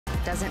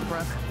Doesn't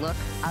Brooke look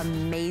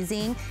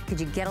amazing? Could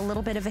you get a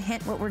little bit of a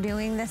hint what we're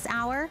doing this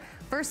hour?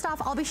 First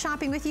off, I'll be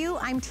shopping with you.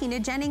 I'm Tina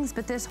Jennings,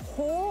 but this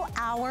whole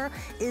hour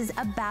is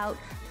about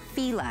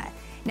FILA.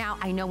 Now,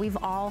 I know we've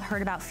all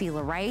heard about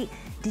FILA, right?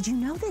 Did you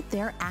know that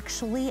they're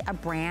actually a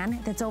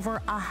brand that's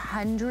over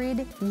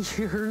 100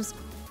 years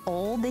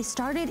old? They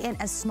started in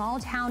a small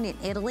town in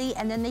Italy,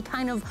 and then they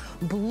kind of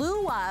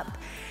blew up,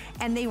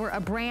 and they were a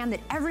brand that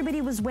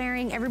everybody was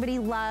wearing, everybody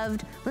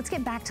loved. Let's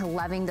get back to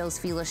loving those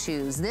FILA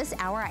shoes. This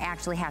hour, I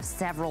actually have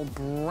several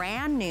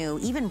brand new,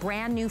 even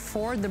brand new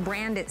for the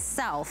brand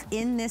itself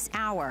in this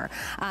hour.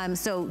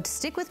 So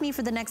stick with me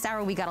for the next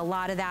hour. We got a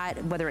lot of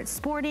that, whether it's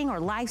sporting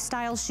or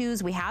lifestyle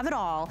shoes, we have it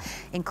all,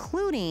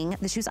 including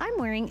the shoes I'm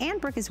wearing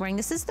and Brooke is wearing.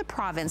 This is the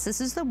Province. This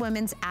is the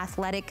women's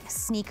athletic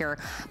sneaker.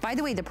 By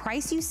the way, the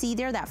price you see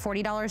there, that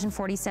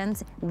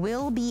 $40.40,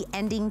 will be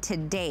ending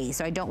today.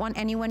 So I don't want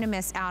anyone to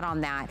miss out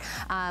on that.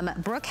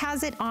 Brooke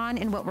has it on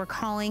in what we're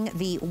calling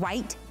the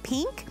white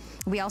pink.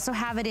 We also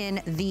have it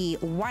in the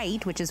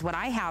white, which is what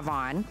I have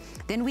on.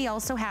 Then we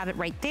also have it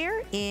right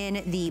there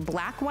in the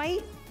black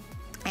white.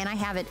 And I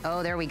have it,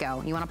 oh, there we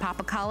go. You wanna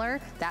pop a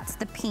color? That's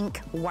the pink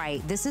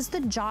white. This is the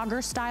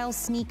jogger style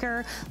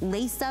sneaker,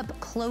 lace up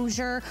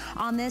closure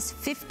on this,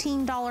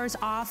 $15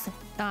 off.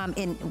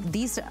 In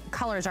these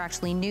colors are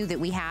actually new that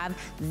we have.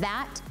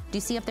 That, do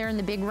you see up there in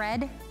the big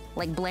red?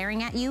 Like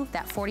blaring at you,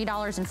 that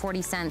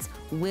 $40.40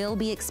 will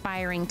be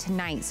expiring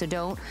tonight. So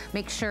don't,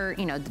 make sure,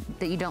 you know,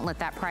 that you don't let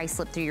that price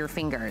slip through your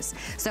fingers.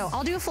 So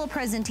I'll do a full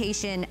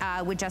presentation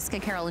with Jessica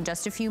Carroll in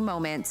just a few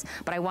moments,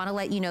 but I wanna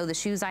let you know the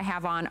shoes I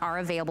have on are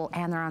available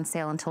and they're on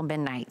sale until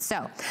midnight.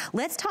 So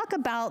let's talk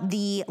about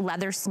the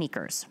leather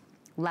sneakers.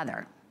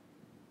 Leather.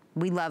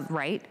 We love,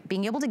 right?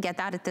 Being able to get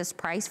that at this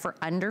price for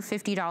under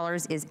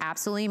 $50 is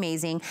absolutely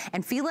amazing.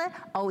 And FILA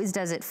always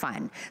does it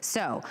fun.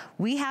 So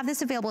we have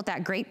this available at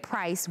that great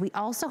price. We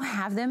also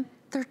have them,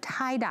 they're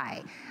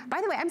tie-dye. By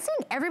the way, I'm seeing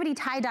everybody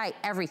tie-dye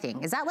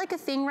everything. Is that like a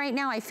thing right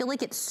now? I feel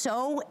like it's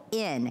so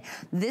in.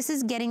 This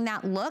is getting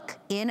that look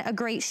in a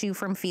great shoe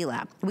from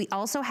FILA. We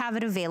also have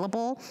it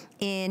available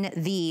in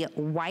the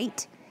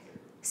white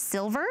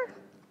silver.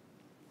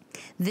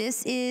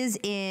 This is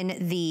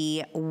in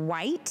the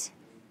white,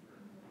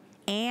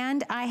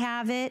 and I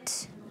have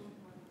it,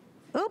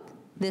 oop,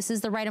 this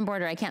is the right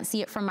embroidery. I can't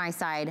see it from my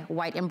side.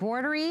 White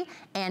embroidery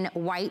and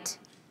white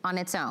on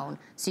its own.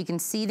 So you can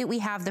see that we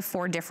have the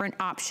 4 different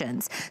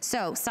options.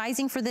 So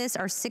sizing for this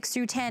are 6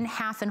 through 10,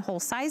 half and whole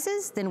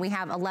sizes. Then we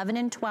have 11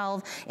 and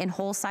 12 in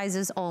whole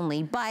sizes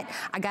only. But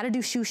I gotta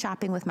do shoe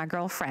shopping with my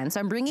girlfriend. So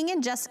I'm bringing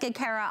in Jessica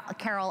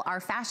Carroll,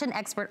 our fashion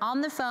expert,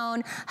 on the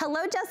phone.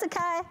 Hello,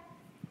 Jessica.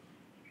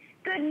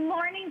 Good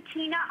morning,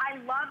 Tina. I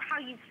love how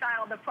you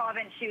style the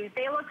Province shoes.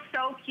 They look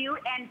so cute,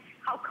 and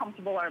how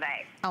comfortable are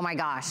they? Oh my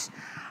gosh.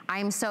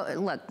 I'm so,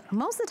 look,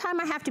 most of the time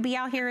I have to be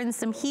out here in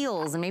some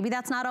heels, and maybe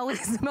that's not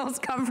always the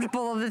most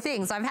comfortable of the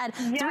things. So I've had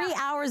 3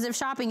 hours of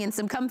shopping in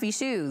some comfy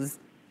shoes.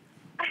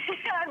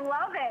 I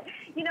love it.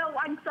 You know,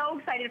 I'm so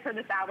excited for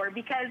this hour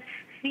because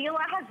FILA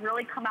has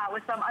really come out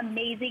with some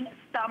amazing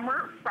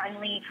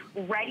summer-friendly,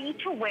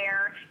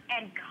 ready-to-wear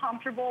and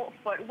comfortable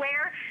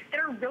footwear that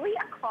are really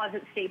a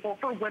closet staple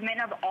for women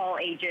of all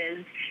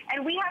ages.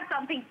 And we have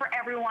something for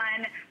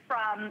everyone,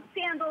 from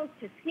sandals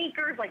to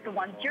sneakers like the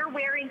ones you're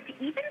wearing to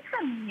even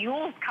some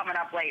mules coming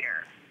up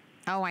later.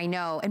 Oh, I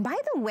know. And by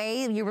the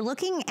way, you were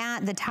looking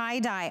at the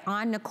tie-dye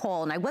on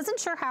Nicole, and I wasn't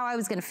sure how I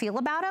was gonna feel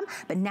about them,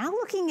 but now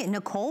looking at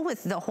Nicole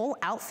with the whole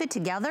outfit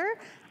together,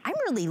 I'm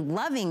really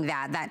loving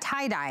that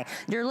tie-dye.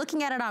 You're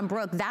looking at it on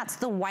Brooke, that's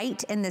the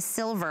white and the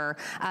silver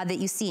that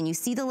you see, and you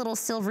see the little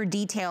silver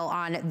detail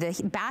on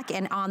the back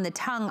and on the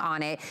tongue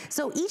on it.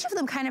 So each of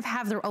them kind of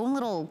have their own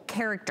little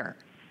character.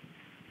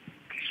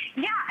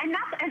 Yeah, and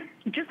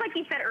just like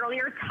you said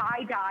earlier,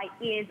 tie-dye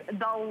is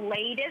the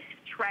latest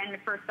trend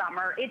for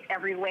summer. It's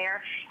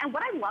everywhere. And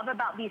what I love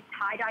about these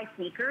tie-dye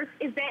sneakers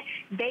is that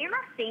they are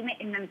a statement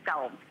in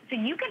themselves. So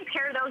you can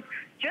pair those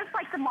just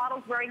like the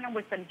models wearing them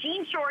with some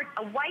jean shorts,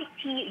 a white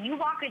tee. You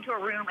walk into a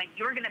room and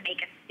you're going to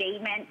make a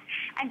statement.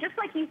 And just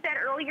like you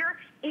said earlier,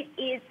 it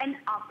is an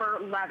upper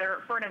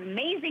leather for an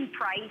amazing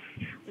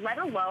price, let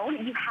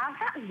alone you have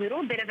that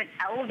little bit of an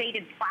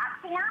elevated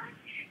platform.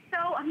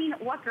 So, I mean,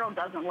 what girl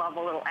doesn't love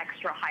a little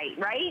extra height,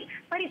 right?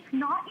 But it's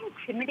not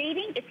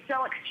intimidating. It's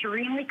still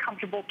extremely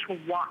comfortable to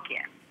walk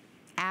in.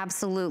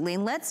 Absolutely.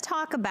 And let's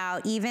talk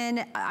about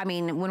even, I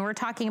mean, when we're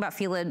talking about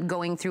FILA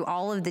going through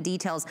all of the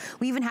details,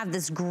 we even have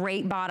this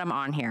great bottom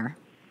on here.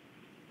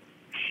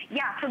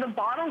 Yeah, so the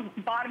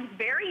bottom's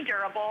very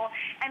durable.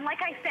 And like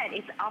I said,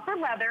 it's upper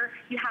leather.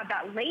 You have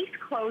that lace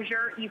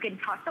closure. You can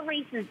tuck the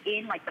laces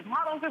in like the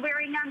models are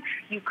wearing them.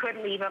 You could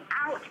leave them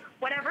out,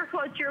 whatever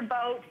floats your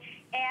boat.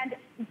 And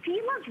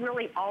FILA's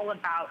really all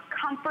about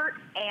comfort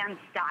and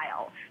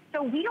style.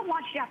 So we don't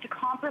want you to have to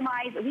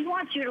compromise. We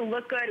want you to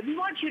look good. We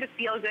want you to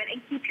feel good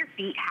and keep your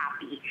feet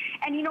happy.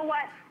 And you know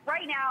what?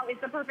 Right now is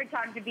the perfect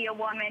time to be a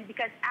woman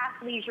because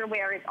athleisure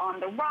wear is on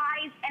the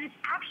rise, and it's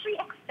actually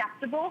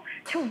acceptable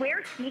to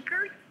wear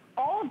sneakers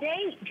all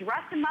day,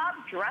 dress them up,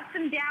 dress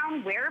them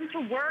down, wear them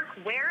to work,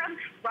 wear them,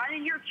 run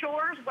in your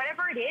chores,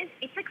 whatever it is,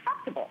 it's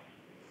acceptable.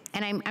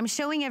 And I'm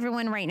showing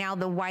everyone right now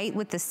the white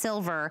with the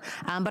silver,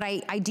 but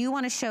I do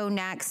want to show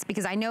next,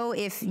 because I know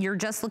if you're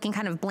just looking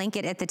kind of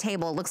blanket at the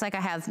table, it looks like I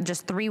have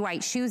just 3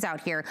 white shoes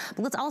out here.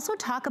 But let's also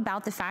talk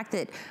about the fact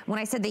that when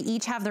I said they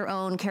each have their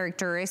own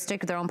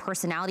characteristic, their own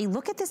personality,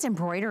 look at this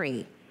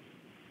embroidery.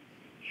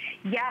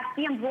 Yes,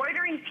 the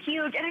embroidery is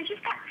huge, and it's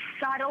just that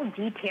subtle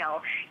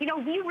detail. You know,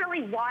 we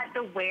really want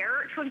the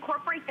wearer to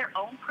incorporate their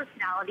own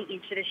personality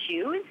into the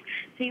shoes.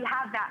 So you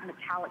have that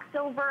metallic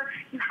silver,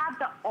 you have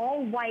the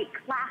all-white,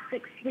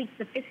 classic, sleek,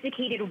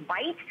 sophisticated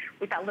white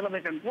with that little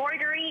bit of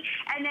embroidery,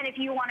 and then if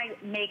you want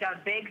to make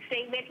a big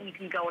statement, you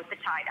can go with the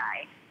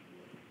tie-dye.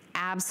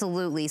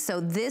 Absolutely.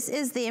 So this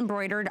is the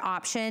embroidered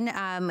option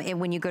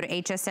when you go to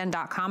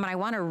hsn.com. And I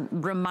want to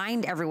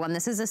remind everyone,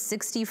 this is a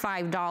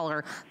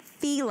 $65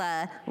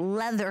 FILA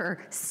leather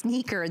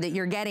sneaker that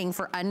you're getting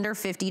for under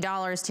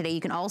 $50 today.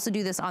 You can also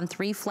do this on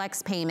 3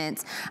 flex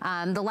payments.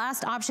 The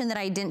last option that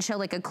I didn't show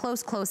like a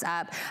close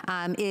up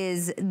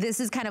is, this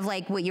is kind of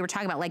like what you were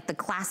talking about, like the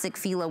classic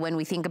FILA when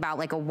we think about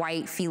like a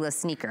white FILA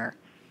sneaker.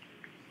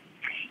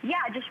 Yeah,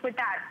 just with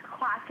that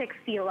classic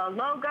FILA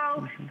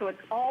logo. So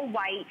it's all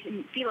white,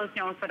 and FILA is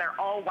known for their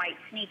all white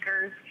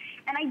sneakers.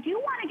 And I do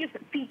want to just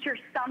feature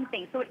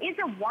something. So it is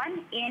a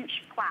 1-inch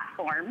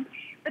platform,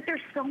 but there's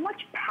so much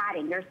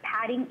padding. There's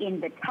padding in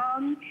the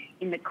tongue,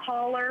 in the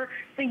collar.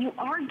 So you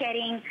are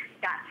getting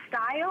that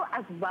style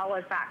as well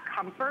as that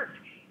comfort.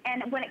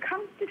 And when it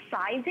comes to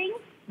sizing,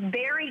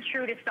 very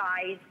true to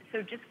size.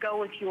 So just go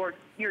with your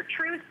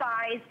true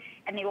size,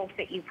 and they will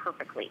fit you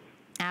perfectly.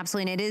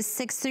 Absolutely, and it is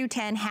 6 through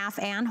 10 half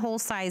and whole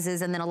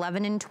sizes, and then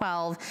 11 and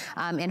 12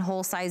 in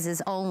whole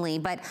sizes only.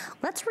 But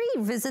let's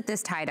revisit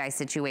this tie-dye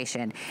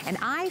situation. And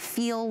I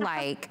feel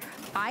like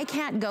I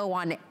can't go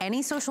on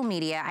any social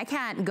media, I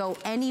can't go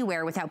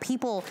anywhere without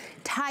people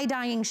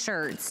tie-dyeing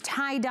shirts,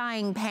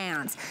 tie-dyeing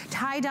pants,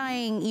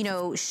 tie-dyeing, you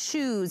know,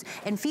 shoes.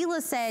 And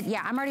FILA said,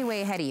 yeah, I'm already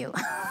way ahead of you.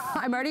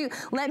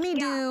 Let me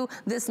do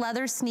this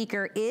leather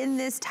sneaker in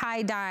this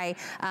tie-dye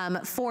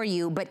for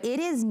you, but it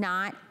is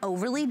not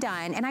overly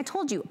done. And I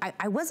told you,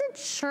 I wasn't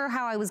sure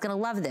how I was gonna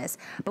love this,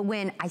 but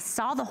when I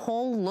saw the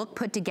whole look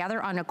put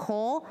together on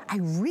Nicole, I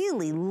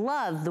really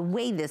love the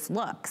way this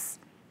looks.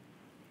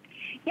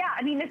 Yeah,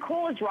 I mean,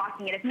 Nicole is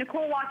rocking it. If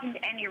Nicole walked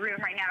into any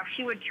room right now,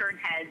 she would turn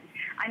heads.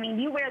 I mean,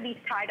 you wear these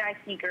tie-dye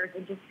sneakers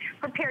and just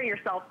prepare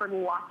yourself for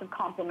lots of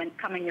compliments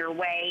coming your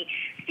way.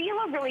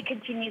 FILA really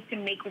continues to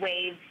make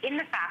waves in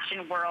the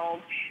fashion world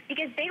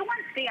because they want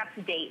to stay up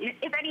to date.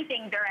 If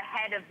anything, they're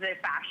ahead of the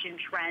fashion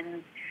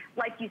trends.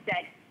 Like you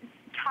said,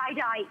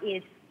 tie-dye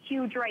is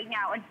huge right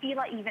now, and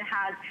FILA even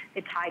has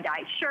the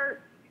tie-dye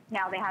shirt.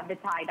 Now they have the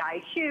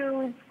tie-dye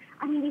shoes.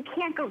 I mean, you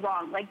can't go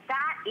wrong. Like,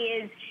 that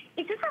is,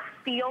 it's just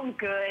a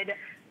feel-good,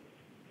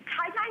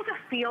 tie-dye is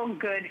a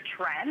feel-good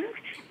trend.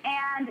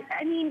 And,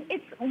 I mean,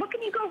 it's, what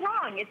can you go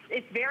wrong?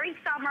 It's very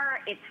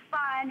summer, it's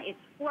fun, it's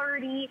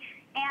flirty,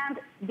 and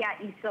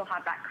yet you still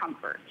have that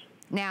comfort.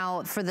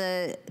 Now, for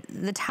the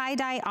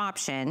tie-dye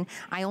option,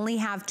 I only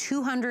have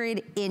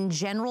 200 in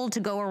general to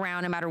go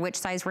around, no matter which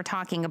size we're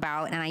talking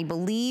about, and I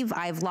believe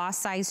I've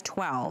lost size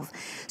 12.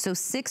 So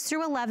 6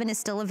 through 11 is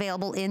still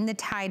available in the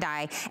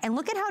tie-dye. And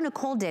look at how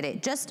Nicole did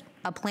it. Just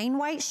a plain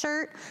white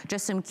shirt,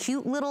 just some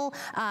cute little,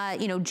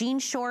 you know, jean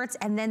shorts,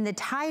 and then the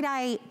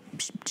tie-dye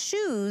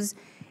shoes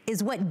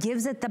is what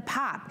gives it the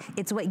pop.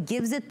 It's what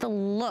gives it the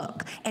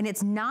look. And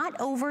it's not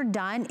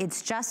overdone,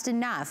 it's just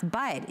enough.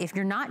 But if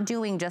you're not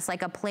doing just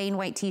like a plain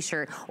white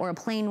t-shirt or a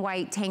plain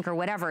white tank or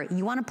whatever,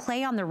 you wanna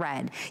play on the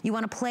red, you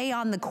wanna play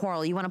on the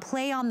coral, you wanna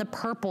play on the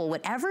purple,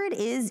 whatever it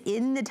is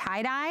in the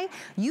tie-dye,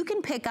 you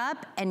can pick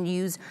up and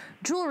use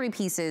jewelry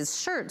pieces,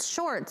 shirts,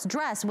 shorts,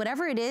 dress,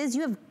 whatever it is,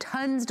 you have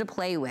tons to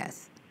play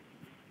with.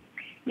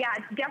 Yeah,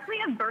 it's definitely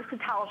a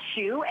versatile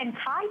shoe, and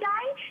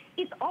tie-dye,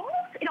 it almost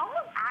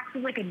acts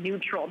as like a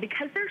neutral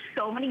because there's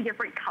so many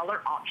different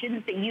color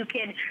options that you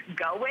can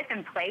go with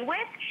and play with.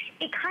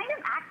 It kind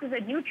of acts as a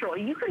neutral.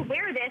 You could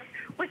wear this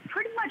with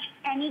pretty much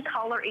any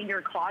color in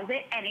your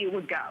closet and it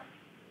would go.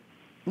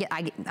 Yeah,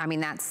 I mean,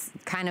 that's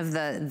kind of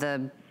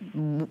the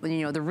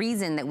you know, the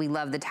reason that we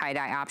love the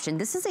tie-dye option.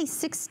 This is a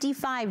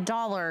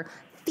 $65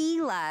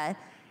 FILA.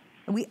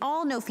 We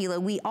all know FILA,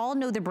 we all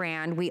know the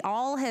brand, we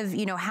all have,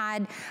 you know,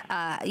 had,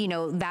 you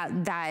know,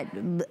 that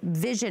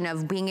vision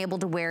of being able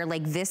to wear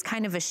like this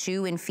kind of a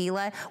shoe in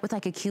FILA with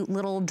like a cute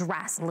little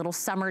dress, a little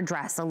summer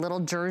dress, a little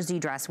jersey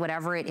dress,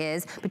 whatever it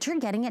is. But you're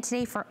getting it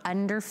today for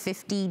under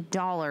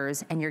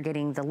 $50, and you're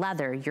getting the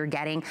leather, you're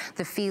getting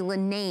the FILA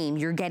name,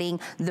 you're getting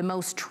the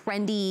most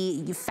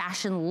trendy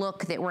fashion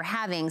look that we're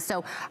having.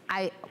 So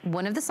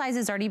one of the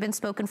sizes already been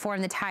spoken for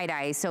in the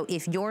tie-dye. So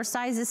if your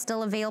size is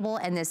still available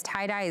and this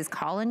tie-dye is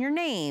calling your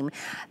name,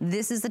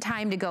 this is the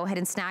time to go ahead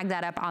and snag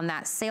that up on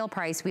that sale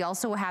price. We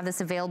also have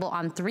this available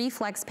on 3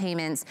 flex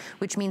payments,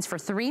 which means for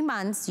 3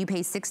 months, you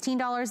pay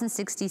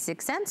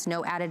 $16.66,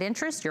 no added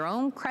interest, your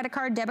own credit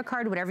card, debit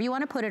card, whatever you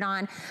want to put it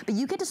on, but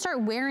you get to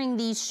start wearing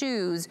these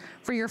shoes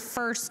for your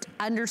first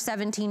under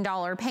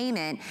 $17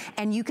 payment,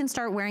 and you can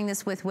start wearing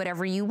this with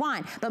whatever you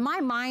want. But my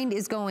mind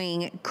is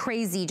going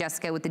crazy,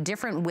 Jessica, with the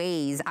different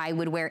ways I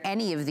would wear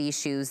any of these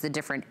shoes, the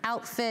different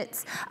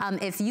outfits.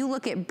 If you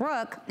look at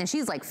Brooke, and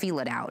she's like feel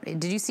it out.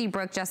 Did you see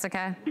Brooke,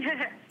 Jessica?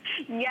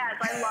 Yes,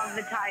 I love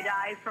the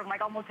tie-dye from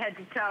like almost head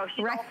to toe.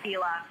 She's all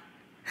FILA.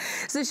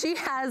 So she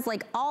has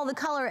like all the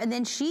color, and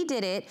then she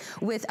did it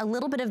with a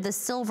little bit of the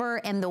silver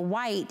and the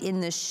white in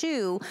the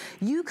shoe.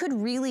 You could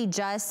really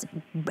just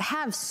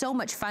have so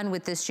much fun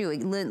with this shoe.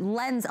 It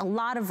lends a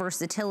lot of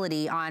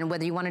versatility on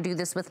whether you want to do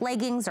this with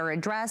leggings or a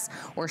dress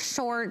or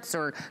shorts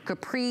or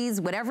capris,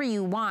 whatever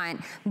you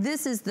want.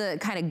 This is the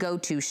kind of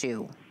go-to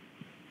shoe.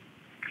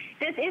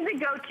 This is a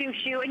go-to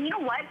shoe, and you know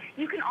what?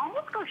 You can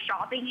almost go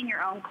shopping in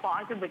your own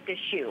closet with this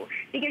shoe,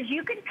 because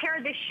you can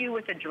pair this shoe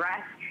with a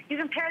dress, you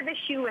can pair this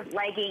shoe with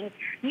leggings,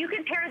 you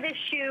can pair this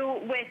shoe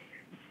with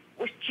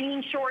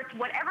jean shorts,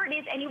 whatever it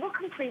is, and you will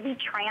completely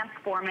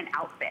transform an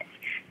outfit.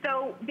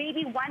 So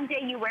maybe one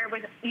day you wear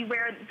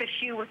the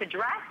shoe with a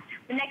dress,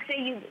 the next day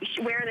you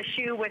wear the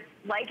shoe with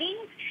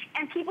leggings,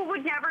 and people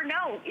would never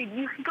know.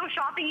 You can go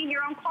shopping in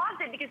your own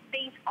closet because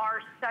these are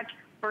such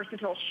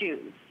versatile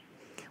shoes.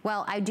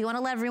 Well, I do want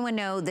to let everyone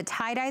know the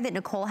tie-dye that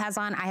Nicole has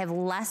on, I have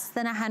less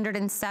than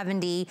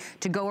 170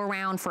 to go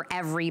around for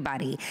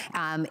everybody.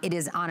 It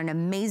is on an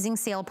amazing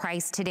sale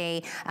price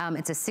today.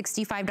 It's a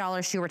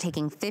 $65 shoe. We're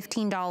taking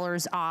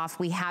 $15 off.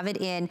 We have it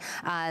in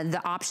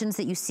the options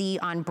that you see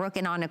on Brooke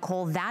and on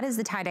Nicole. That is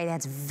the tie-dye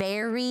that's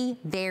very,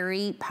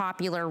 very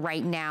popular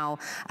right now.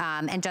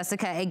 And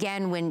Jessica,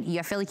 again, when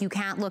I feel like you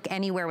can't look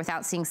anywhere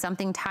without seeing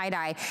something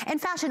tie-dye, and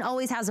fashion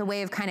always has a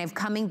way of kind of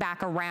coming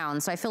back around.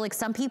 So I feel like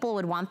some people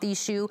would want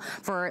these shoes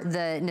for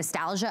the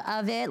nostalgia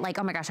of it, like,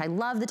 oh my gosh, I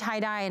love the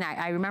tie-dye, and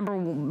I remember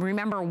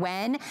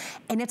when,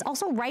 and it's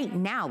also right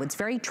now. It's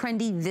very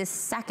trendy this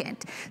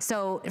second.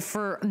 So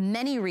for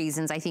many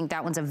reasons, I think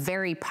that one's a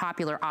very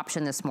popular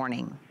option this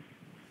morning.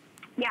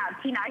 Yeah,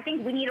 Tina, I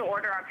think we need to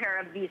order a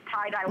pair of these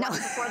tie-dye ones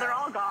before they're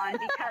all gone,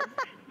 because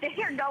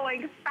they are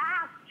going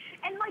fast.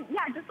 And like,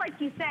 yeah, just like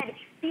you said,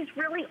 these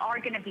really are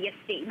going to be a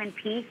statement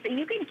piece that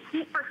you can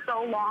keep for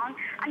so long.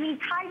 I mean,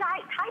 tie-dye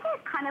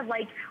is kind of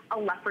like a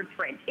leopard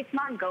print. It's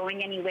not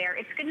going anywhere.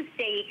 It's going to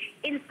stay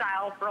in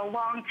style for a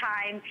long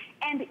time.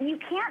 And you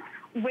can't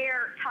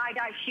wear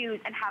tie-dye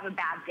shoes and have a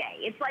bad day.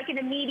 It's like an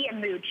immediate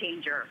mood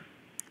changer.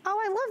 Oh,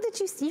 I love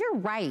that you're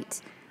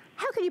right.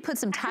 How can you put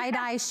some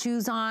tie-dye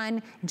shoes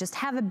on and just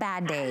have a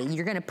bad day?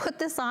 You're gonna put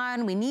this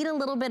on. We need a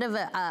little bit of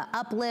a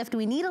uplift.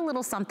 We need a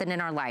little something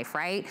in our life,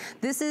 right?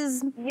 This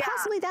is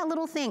possibly that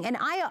little thing. And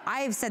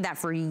I've said that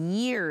for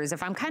years.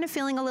 If I'm kind of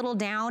feeling a little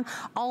down,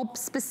 I'll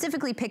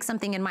specifically pick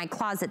something in my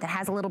closet that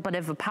has a little bit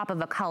of a pop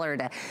of a color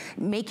to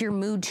make your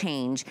mood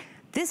change.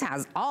 This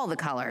has all the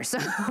colors,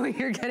 so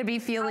you're gonna be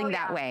feeling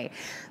that way.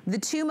 The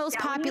two most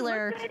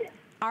popular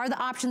are the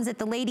options that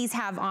the ladies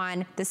have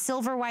on, the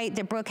silver white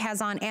that Brooke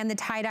has on and the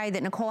tie-dye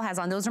that Nicole has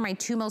on. Those are my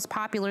two most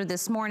popular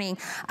this morning.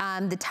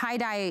 The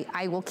tie-dye,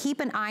 I will keep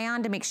an eye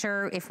on to make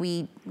sure if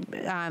we,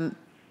 how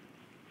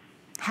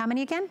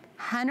many again?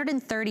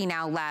 130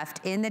 now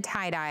left in the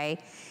tie-dye.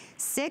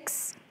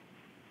 6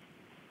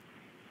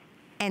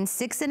 and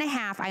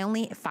 6.5, I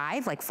only,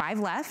 5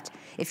 left.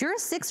 If you're a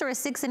 6 or a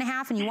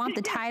 6.5 and you want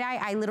the tie-dye,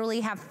 I literally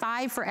have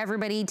 5 for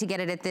everybody to get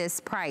it at this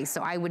price.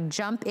 So I would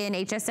jump in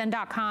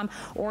hsn.com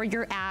or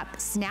your app,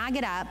 snag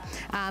it up.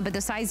 But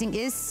the sizing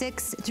is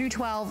 6 through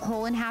 12,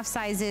 whole and half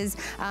sizes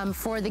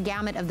for the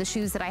gamut of the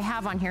shoes that I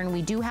have on here. And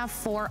we do have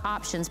 4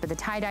 options, but the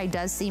tie-dye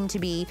does seem to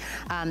be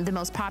the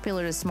most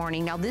popular this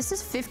morning. Now this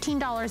is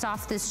 $15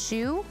 off this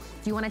shoe.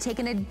 If you wanna take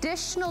an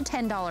additional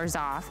 $10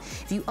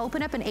 off, if you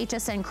open up an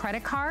HSN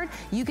credit card,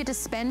 you get to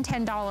spend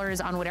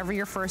 $10 on whatever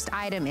your first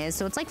item is.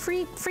 So it's like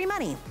free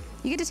money.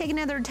 You get to take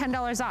another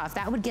 $10 off.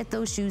 That would get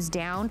those shoes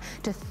down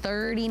to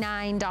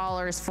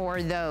 $39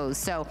 for those.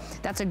 So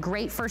that's a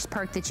great first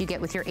perk that you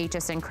get with your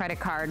HSN credit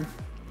card.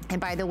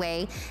 And by the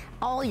way,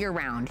 all year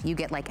round, you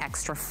get like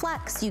extra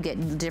flex, you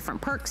get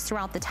different perks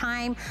throughout the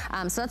time.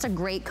 So that's a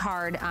great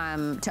card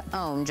to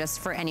own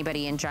just for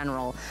anybody in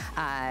general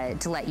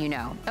to let you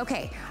know.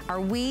 Okay,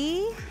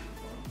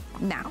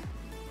 now,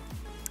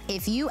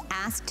 if you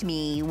asked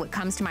me what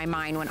comes to my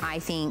mind when I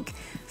think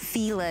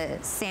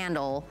FILA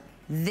sandal,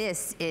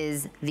 this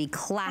is the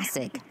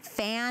classic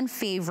fan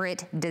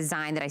favorite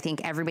design that I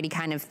think everybody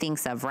kind of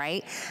thinks of,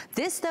 right?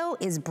 This though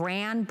is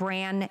brand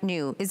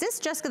new. Is this,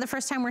 Jessica, the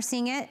first time we're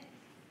seeing it?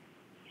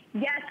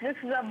 Yes, this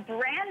is a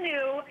brand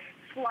new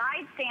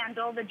slide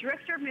sandal, the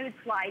Drifter Mood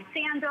slide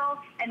sandal,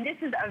 and this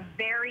is a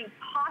very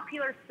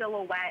popular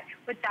silhouette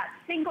with that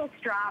single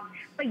strap,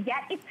 but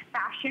yet it's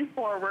fashion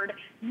forward,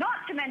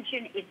 not to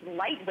mention it's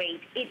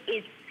lightweight. It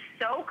is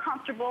so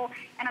comfortable,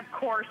 and of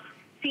course,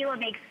 FILA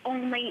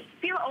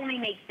only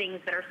makes things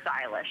that are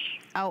stylish.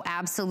 Oh,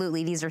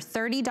 absolutely. These are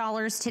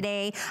 $30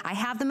 today. I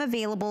have them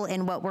available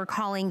in what we're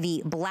calling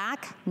the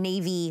black,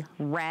 navy,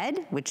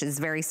 red, which is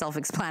very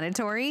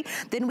self-explanatory.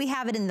 Then we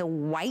have it in the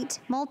white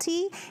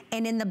multi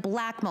and in the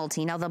black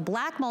multi. Now the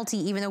black multi,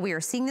 even though we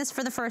are seeing this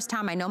for the first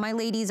time, I know my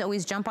ladies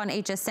always jump on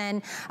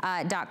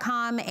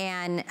hsn.com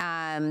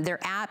and their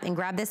app and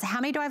grab this. How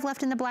many do I have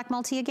left in the black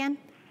multi again?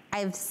 I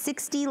have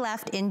 60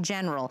 left in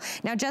general.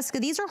 Now, Jessica,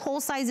 these are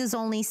whole sizes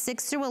only,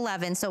 6 through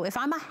 11. So if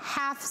I'm a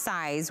half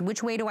size,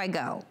 which way do I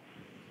go?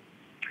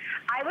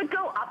 I would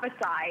go up a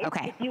size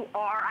if you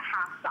are a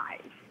half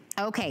size.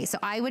 Okay, so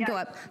I would go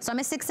up. So I'm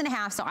a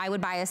 6.5, so I would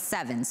buy a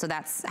 7. So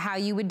that's how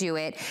you would do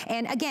it.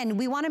 And again,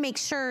 we want to make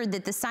sure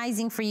that the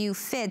sizing for you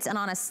fits, and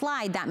on a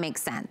slide, that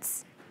makes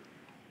sense.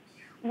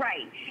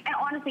 Right. And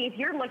honestly, if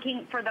you're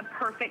looking for the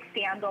perfect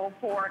sandal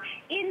for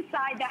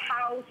inside the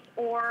house,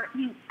 or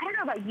I don't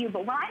know about you,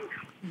 but when I'm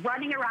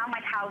running around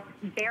my house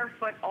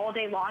barefoot all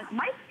day long,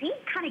 my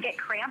feet kind of get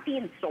crampy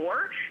and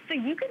sore. So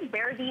you can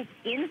wear these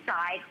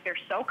inside. They're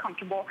so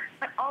comfortable.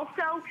 But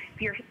also,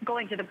 if you're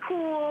going to the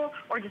pool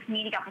or just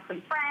meeting up with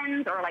some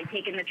friends or like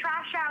taking the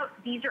trash out,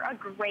 these are a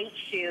great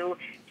shoe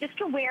just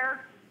to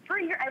wear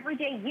for your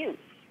everyday use.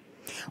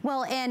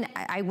 Well, and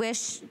I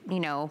wish, you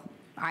know,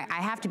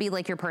 I have to be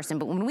like your person,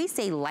 but when we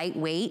say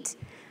lightweight,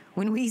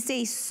 when we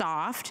say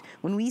soft,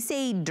 when we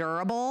say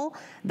durable,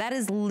 that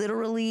is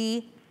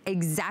literally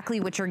exactly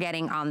what you're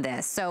getting on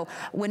this. So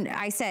when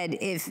I said,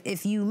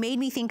 if you made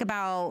me think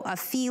about a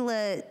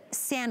FILA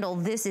sandal,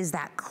 this is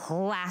that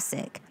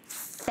classic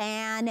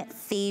fan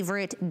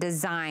favorite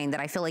design that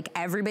I feel like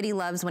everybody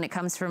loves when it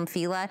comes from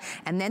FILA.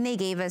 And then they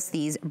gave us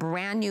these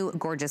brand new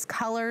gorgeous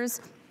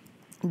colors.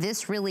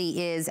 This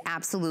really is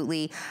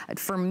absolutely,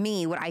 for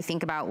me, what I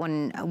think about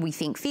when we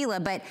think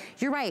FILA. But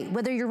you're right,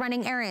 whether you're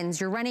running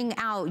errands, you're running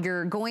out,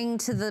 you're going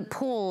to the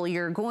pool,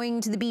 you're going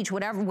to the beach,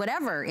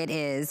 whatever it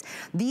is,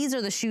 these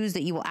are the shoes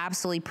that you will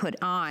absolutely put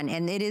on.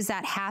 And it is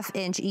that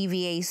 1/2-inch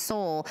EVA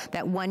sole,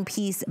 that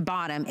one-piece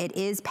bottom. It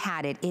is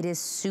padded. It is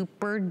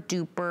super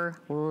duper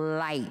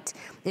light.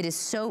 It is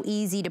so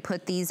easy to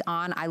put these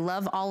on. I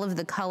love all of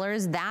the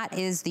colors. That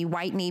is the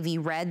white navy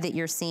red that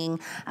you're seeing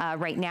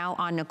right now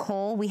on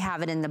Nicole. We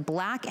have it in the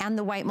black and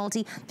the white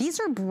multi.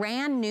 These are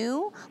brand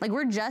new. Like,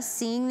 we're just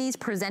seeing these,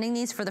 presenting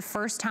these for the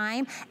first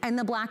time, and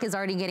the black is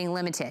already getting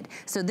limited.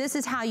 So this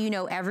is how you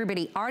know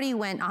everybody already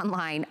went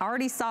online,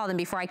 already saw them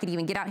before I could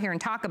even get out here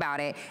and talk about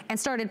it, and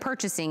started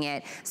purchasing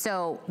it.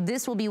 So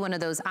this will be one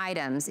of those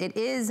items. It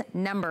is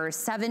number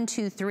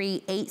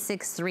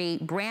 723863,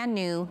 brand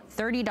new,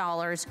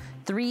 $30,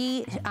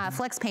 3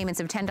 flex payments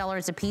of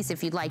 $10 a piece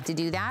if you'd like to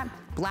do that.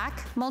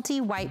 Black multi,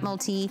 white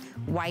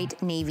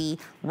navy,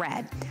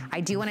 red.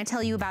 I do want to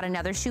tell you about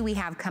another shoe we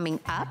have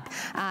coming up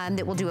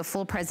that we'll do a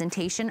full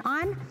presentation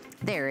on.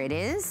 There it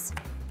is.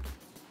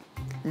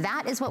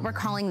 That is what we're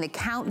calling the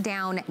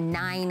Countdown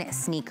 9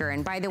 sneaker.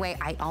 And by the way,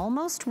 I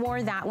almost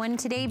wore that one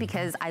today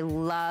because I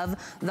love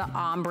the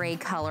ombre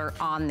color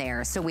on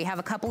there. So we have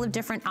a couple of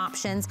different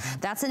options.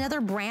 That's another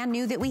brand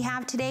new that we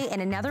have today,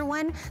 and another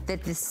one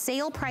that the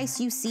sale price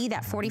you see,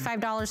 that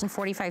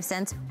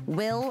 $45.45,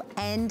 will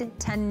end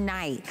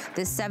tonight.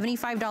 This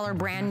 $75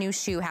 brand new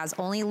shoe has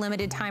only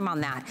limited time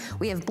on that.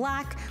 We have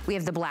black, we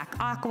have the black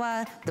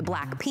aqua, the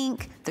black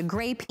pink, the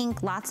gray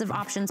pink, lots of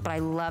options, but I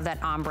love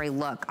that ombre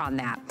look on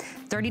that.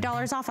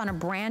 $30 off on a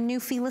brand new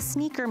FILA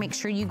sneaker. Make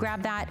sure you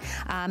grab that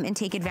and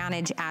take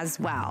advantage as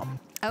well.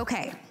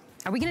 Okay.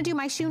 Are we gonna do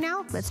my shoe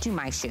now? Let's do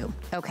my shoe.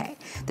 Okay,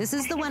 this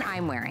is the one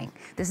I'm wearing.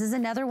 This is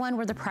another one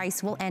where the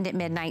price will end at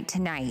midnight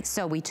tonight.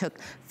 So we took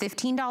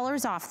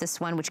 $15 off this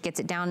one, which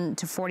gets it down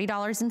to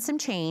 $40 and some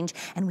change,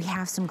 and we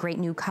have some great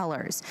new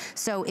colors.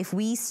 So if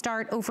we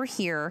start over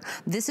here,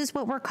 this is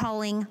what we're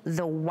calling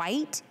the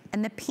white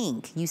and the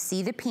pink. You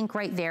see the pink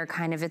right there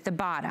kind of at the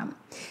bottom.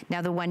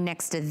 Now the one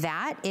next to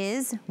that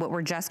is what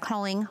we're just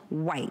calling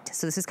white.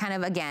 So this is kind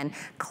of, again,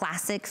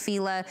 classic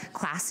FILA,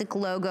 classic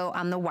logo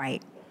on the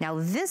white. Now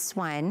this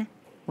one,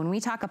 when we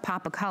talk a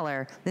pop of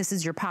color, this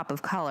is your pop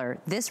of color.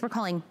 This we're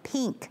calling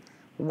pink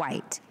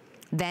white.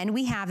 Then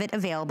we have it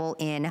available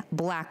in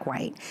black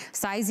white.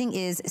 Sizing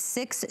is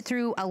 6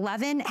 through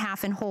 11,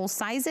 half and whole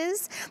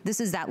sizes. This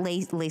is that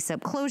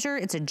lace-up closure.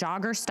 It's a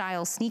jogger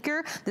style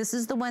sneaker. This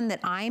is the one that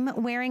I'm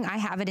wearing. I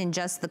have it in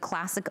just the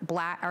classic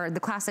black, or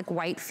the classic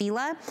white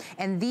FILA.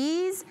 And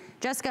these,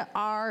 Jessica,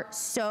 are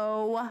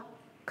so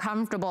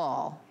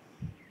comfortable.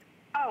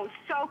 Oh,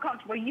 so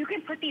comfortable. You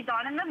can put these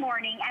on in the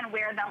morning and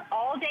wear them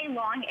all day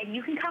long, and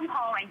you can come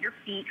home and your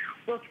feet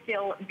will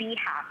still be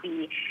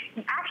happy.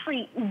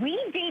 Actually, we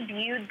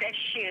debuted this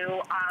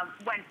shoe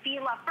when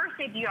FILA first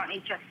debuted on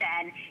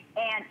HSN,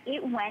 and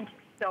it went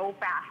so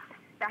fast,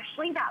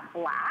 especially that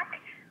black.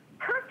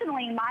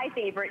 Personally, my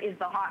favorite is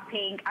the hot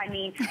pink. I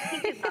mean,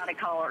 pink is not a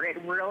color. It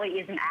really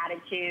is an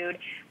attitude.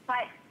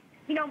 But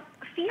you know,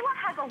 FILA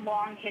has a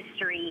long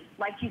history,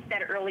 like you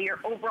said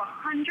earlier, over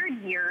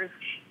 100 years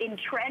in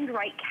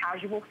trend-right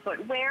casual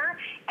footwear.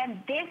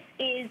 And this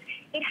is,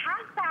 it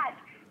has that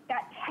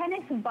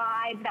tennis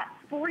vibe, that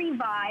sporty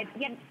vibe,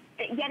 yet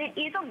yet it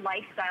is a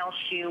lifestyle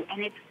shoe,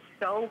 and it's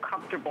so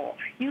comfortable.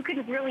 You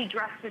can really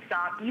dress this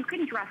up. You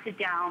can dress it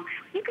down.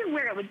 You can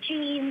wear it with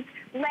jeans,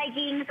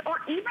 leggings, or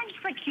even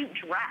just a cute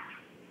dress.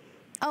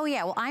 Oh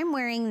yeah, well I'm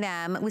wearing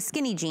them with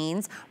skinny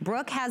jeans.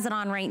 Brooke has it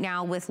on right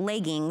now with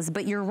leggings,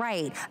 but you're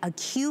right. A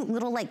cute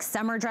little like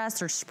summer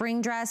dress or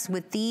spring dress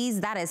with these,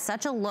 that is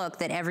such a look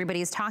that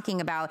everybody's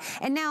talking about.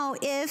 And now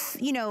if,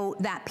 you know,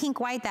 that pink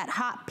white, that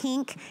hot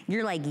pink,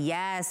 you're like,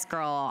 yes,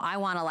 girl, I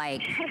wanna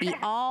like be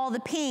all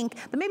the pink,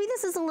 but maybe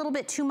this is a little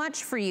bit too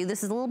much for you.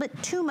 This is a little bit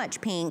too much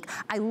pink.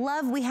 I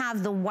love we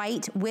have the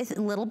white with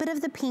a little bit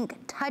of the pink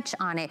touch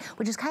on it,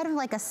 which is kind of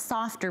like a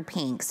softer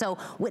pink. So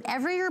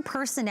whatever your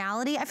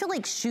personality, I feel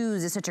like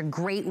shoes is such a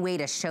great way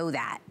to show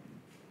that.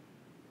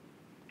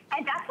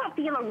 And that's what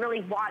FILA really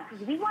wants,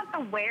 is we want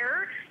the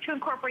wearer to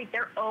incorporate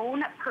their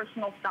own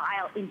personal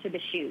style into the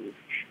shoes.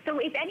 So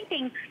if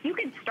anything, you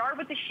can start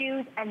with the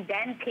shoes and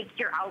then pick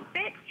your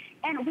outfit.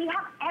 And we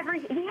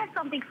have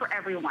something for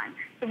everyone.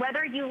 So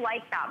whether you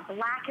like that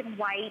black and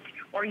white,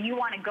 or you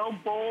want to go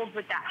bold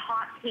with that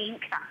hot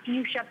pink, that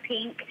fuchsia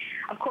pink,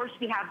 of course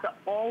we have the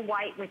all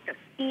white with the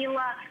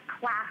FILA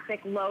classic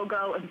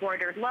logo,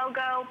 embroidered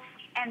logo.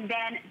 And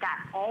then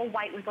that all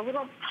white with a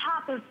little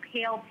pop of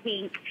pale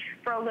pink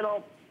for a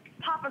little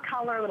pop of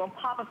color, a little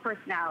pop of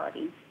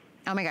personality.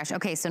 Oh my gosh,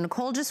 okay, so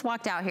Nicole just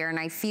walked out here and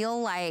I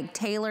feel like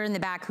Taylor in the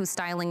back who's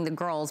styling the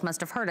girls must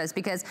have heard us,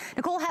 because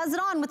Nicole has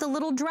it on with a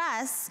little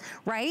dress,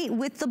 right?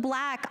 With the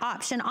black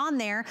option on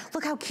there.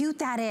 Look how cute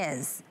that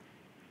is.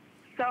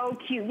 So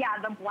cute. Yeah,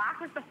 the black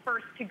was the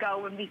first to go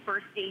when we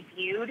first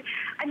debuted.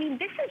 I mean,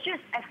 this is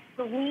just a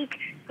sleek,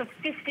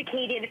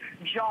 sophisticated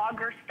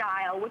jogger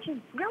style, which is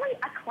really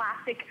a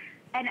classic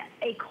and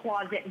a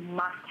closet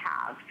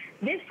must-have.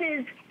 This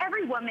is,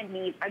 every woman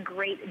needs a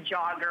great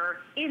jogger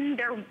in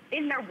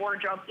their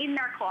wardrobe, in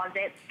their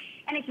closet.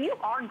 And if you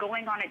are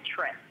going on a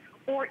trip,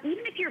 or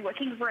even if you're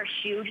looking for a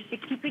shoe just to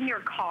keep in your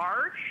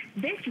car,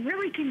 this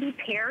really can be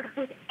paired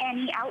with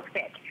any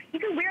outfit. You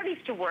can wear these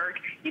to work.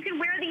 You can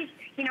wear these,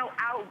 you know,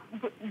 out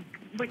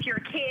with your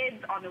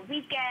kids on the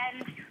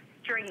weekend,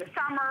 during the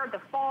summer,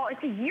 the fall.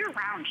 It's a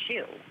year-round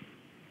shoe.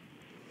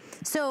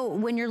 So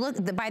when you're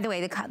looking, by the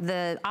way,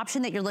 the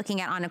option that you're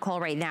looking at on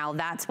Nicole right now,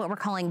 that's what we're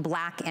calling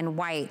black and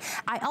white.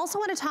 I also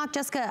want to talk,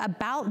 Jessica,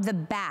 about the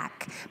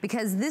back,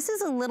 because this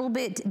is a little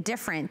bit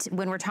different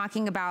when we're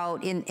talking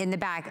about in the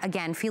back.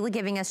 Again, FILA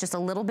giving us just a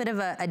little bit of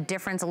a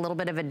difference, a little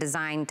bit of a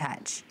design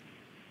touch.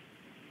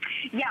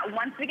 Yeah,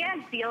 once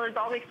again, FILA is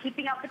always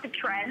keeping up with the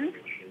trends,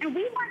 and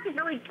we want to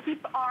really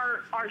keep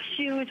our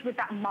shoes with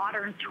that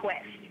modern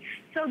twist.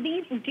 So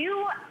these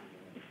do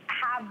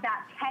have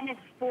that tennis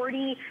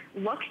sporty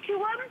look to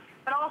them,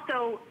 but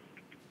also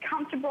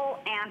comfortable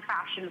and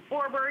fashion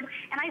forward.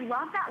 And I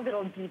love that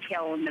little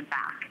detail in the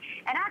back.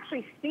 And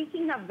actually,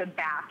 speaking of the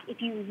back,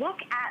 if you look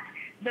at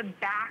the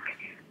back,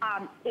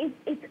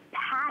 it's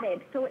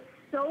padded, so it's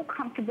so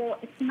comfortable.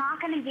 It's not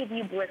going to give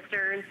you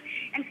blisters.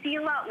 And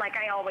FILA, like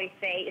I always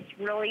say, it's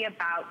really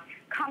about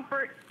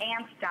comfort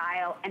and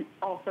style, and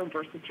also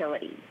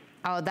versatility.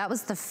 Oh, that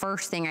was the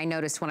first thing I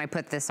noticed when I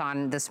put this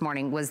on this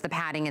morning, was the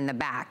padding in the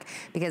back.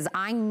 Because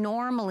I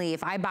normally,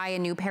 if I buy a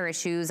new pair of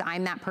shoes,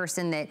 I'm that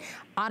person that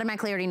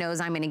automatically already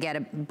knows I'm gonna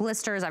get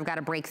blisters, I've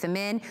gotta break them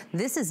in.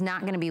 This is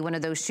not gonna be one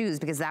of those shoes,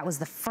 because that was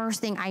the first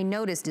thing I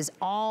noticed, is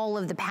all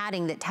of the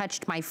padding that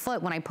touched my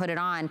foot when I put it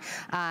on,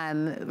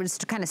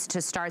 just kind of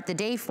to start the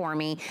day for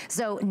me.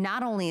 So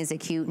not only is it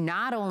cute,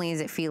 not only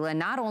is it FILA,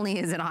 not only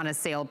is it on a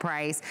sale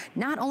price,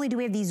 not only do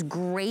we have these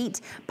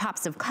great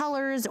pops of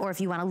colors, or if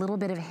you want a little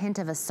bit of a hint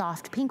of a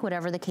soft pink,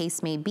 whatever the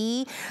case may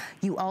be,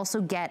 you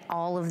also get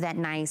all of that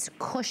nice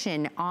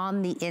cushion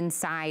on the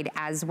inside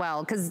as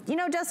well. Because, you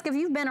know, Jessica, if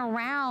you've been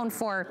around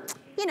for,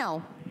 you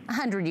know,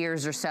 100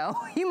 years or so,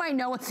 you might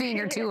know a thing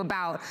or two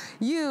about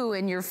you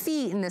and your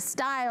feet and the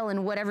style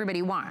and what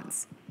everybody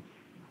wants.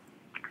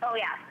 Oh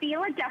yeah,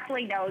 FILA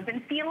definitely knows,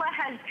 and FILA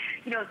has,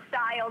 you know,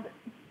 styled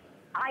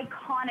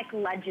iconic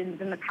legends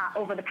in the past,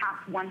 over the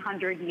past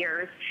 100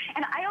 years.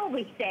 And I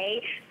always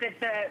say that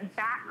the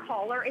back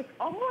collar, it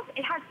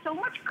has so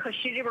much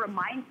cushion. It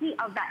reminds me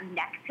of that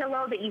neck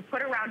pillow that you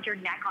put around your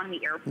neck on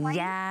the airplane.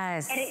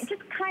 Yes. And it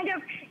just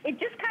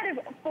kind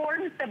of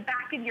forms the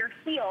back of your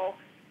heel,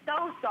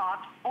 so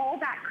soft, all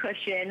that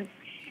cushion.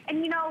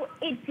 And you know,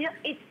 it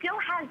still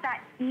has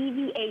that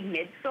EVA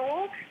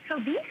midsole, so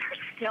these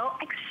are still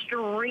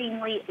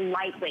extremely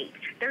lightweight.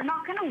 They're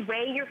not gonna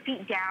weigh your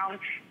feet down.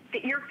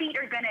 Your feet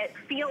are gonna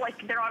feel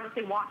like they're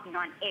honestly walking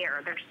on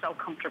air. They're so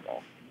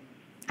comfortable.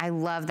 I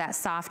love that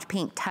soft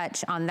pink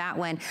touch on that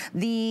one.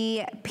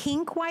 The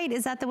pink white,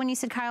 is that the one you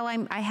said, Kyle?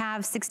 I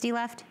have 60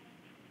 left?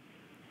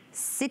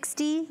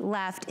 60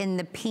 left in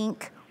the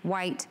pink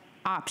white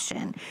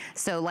option.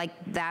 So like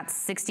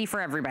that's $60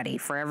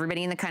 for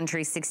everybody in the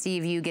country. 60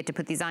 of you get to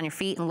put these on your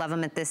feet and love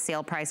them at this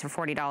sale price for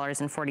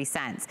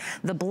 $40.40.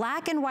 The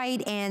black and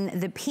white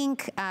and the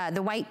pink,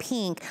 the white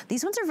pink,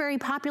 these ones are very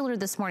popular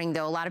this morning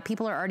though. A lot of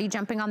people are already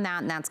jumping on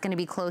that, and that's gonna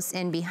be close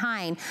in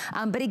behind.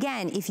 But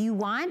again, if you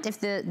want, if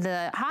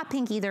the hot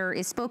pink either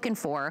is spoken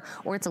for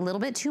or it's a little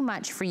bit too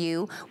much for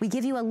you, we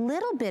give you a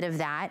little bit of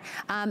that.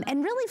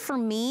 And really for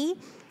me,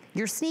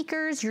 your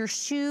sneakers, your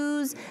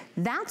shoes,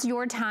 that's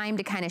your time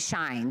to kind of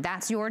shine.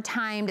 That's your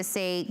time to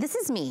say, this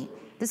is me.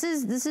 This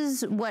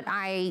is what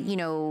I,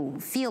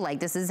 feel like.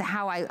 This is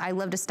how I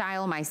love to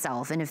style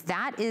myself. And if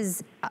that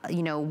is,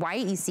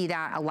 white, you see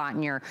that a lot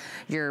in your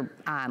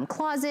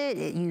closet.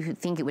 You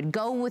think it would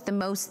go with the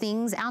most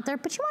things out there,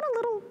 but you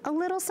want a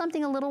little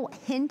something, a little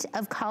hint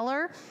of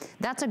color.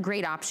 That's a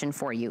great option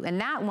for you.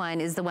 And that one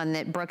is the one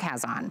that Brooke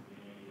has on.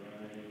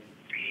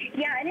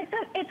 Yeah, and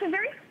it's a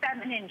very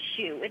feminine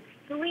shoe. It's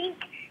sleek,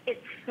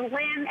 it's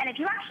slim, and if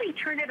you actually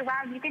turn it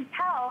around, you can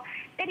tell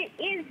that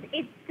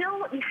it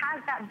still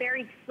has that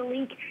very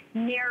sleek,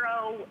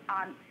 narrow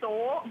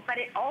sole, but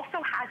it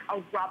also has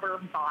a rubber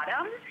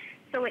bottom.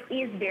 So it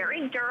is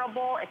very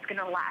durable. It's going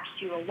to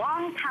last you a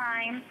long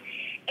time.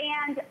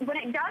 And when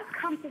it does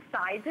come to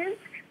sizes,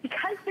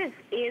 because this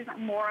is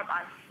more of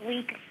a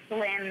sleek,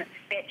 slim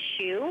fit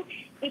shoe,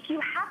 if you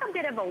have a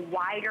bit of a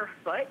wider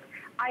foot,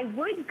 I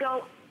would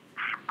go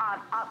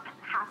up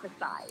half a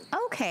size.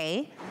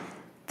 Okay.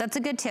 That's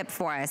a good tip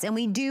for us. And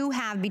we do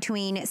have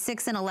between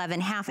 6 and 11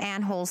 half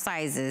and whole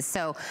sizes.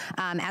 So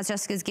as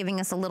Jessica's giving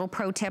us a little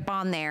pro tip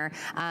on there,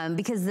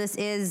 because this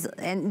is,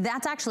 and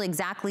that's actually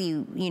exactly,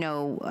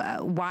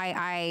 why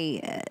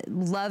I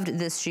loved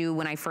this shoe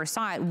when I first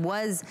saw it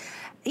was,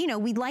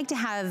 we'd like to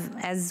have,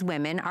 as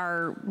women,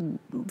 our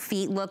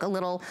feet look a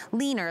little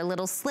leaner, a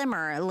little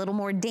slimmer, a little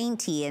more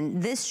dainty.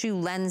 And this shoe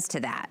lends to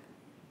that.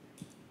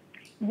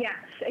 Yes,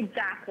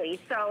 exactly.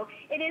 So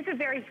it is a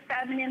very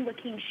feminine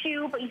looking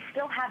shoe, but you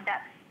still have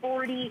that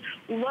sporty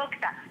look,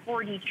 that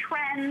sporty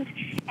trend.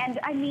 And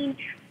I mean,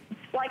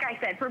 like I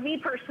said, for me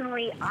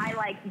personally, I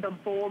like the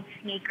bold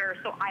sneaker,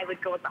 so I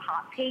would go with the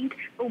hot pink.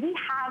 But we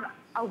have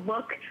a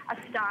look, a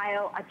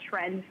style, a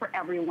trend for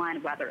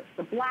everyone, whether it's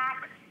the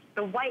black,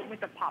 the white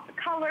with a pop of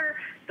color,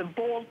 the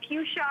bold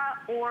fuchsia,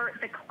 or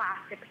the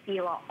classic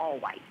FILA all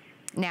white.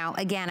 Now,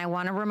 again, I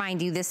want to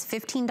remind you, this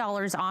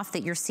 $15 off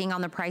that you're seeing on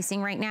the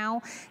pricing right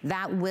now,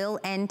 that will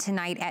end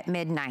tonight at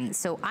midnight.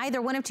 So either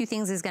one of two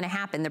things is going to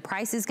happen. The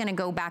price is going to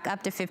go back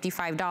up to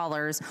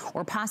 $55,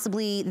 or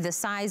possibly the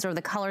size or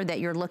the color that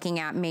you're looking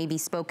at may be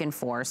spoken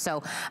for.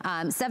 So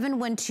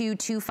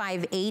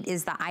 712258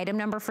 is the item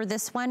number for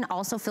this one.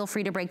 Also, feel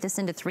free to break this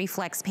into 3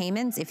 flex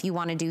payments. If you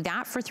want to do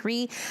that for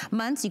 3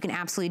 months, you can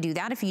absolutely do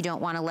that if you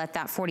don't want to let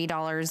that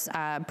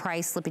 $40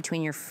 price slip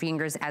between your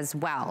fingers as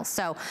well.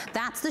 So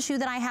that's the shoe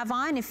that I have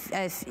on. If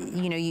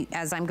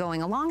as I'm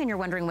going along and you're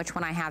wondering which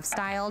one I have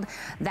styled,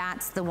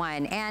 that's the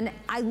one. And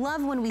I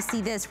love when we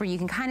see this, where you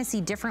can kind of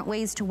see different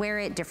ways to wear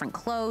it, different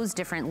clothes,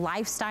 different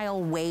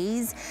lifestyle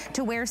ways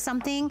to wear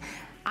something.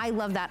 I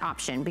love that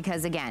option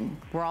because, again,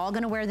 we're all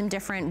going to wear them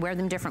different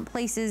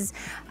places.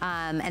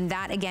 And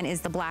that, again,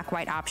 is the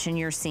black-white option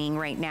you're seeing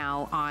right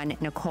now on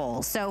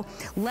Nicole. So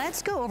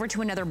let's go over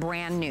to another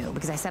brand new,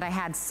 because I said I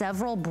had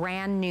several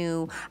brand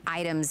new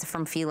items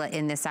from FILA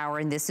in this hour,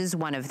 and this is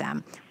one of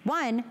them.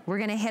 One, we're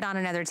going to hit on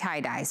another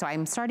tie-dye. So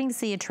I'm starting to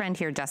see a trend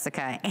here,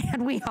 Jessica.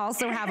 And we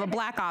also have a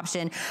black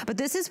option, but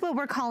this is what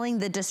we're calling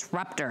the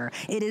Disruptor.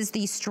 It is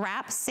the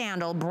strap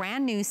sandal,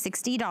 brand new,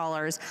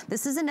 $60.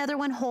 This is another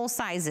one, whole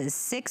sizes,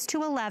 6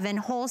 to 11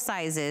 whole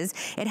sizes.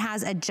 It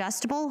has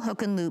adjustable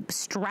hook and loop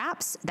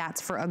straps. That's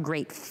for a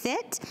great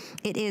fit.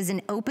 It is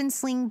an open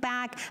sling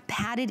back,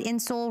 padded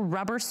insole,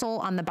 rubber sole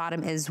on the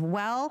bottom as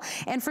well.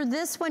 And for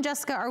this one,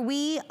 Jessica, are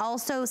we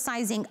also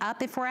sizing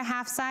up if we're a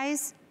half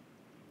size?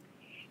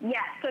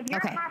 Yes, so if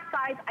you're a half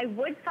size, I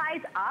would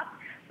size up.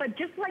 But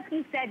just like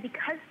you said,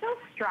 because those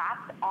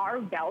straps are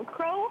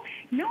Velcro,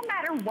 no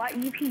matter what,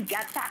 you can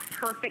get that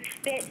perfect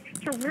fit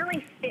to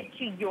really fit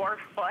to your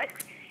foot.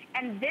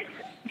 And this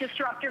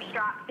Disruptor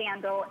strap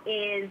sandal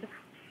is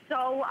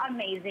so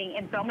amazing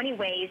in so many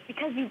ways,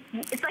 because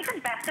it's like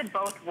the best of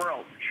both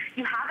worlds.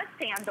 You have a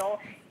sandal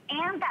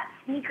and that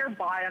sneaker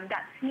bottom,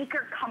 that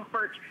sneaker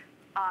comfort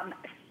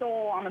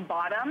sole on the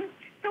bottom.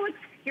 So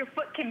your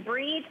foot can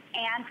breathe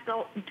and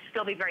still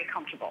be very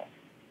comfortable.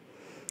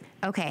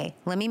 Okay,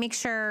 let me make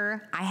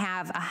sure I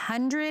have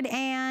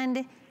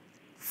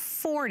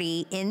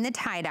 140 in the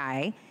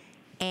tie-dye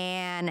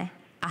and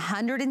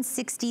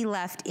 160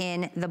 left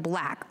in the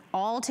black,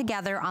 all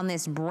together on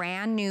this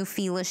brand new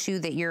FILA shoe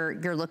that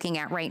you're looking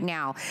at right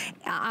now.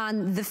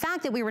 On the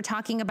fact that we were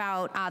talking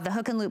about the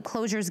hook and loop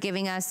closures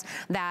giving us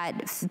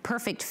that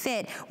perfect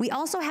fit, we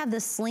also have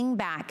the sling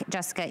back,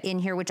 Jessica, in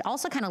here, which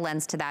also kind of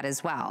lends to that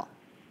as well.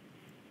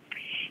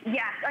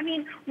 Yes, I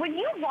mean, when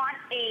you want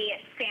a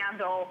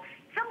sandal,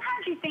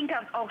 sometimes you think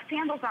of, oh,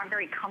 sandals aren't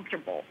very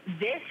comfortable.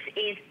 This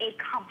is a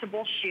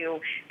comfortable shoe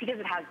because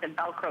it has the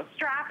Velcro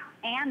strap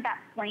and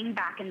that sling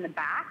back in the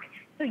back.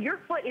 So your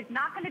foot is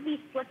not going to be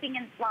slipping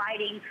and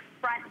sliding,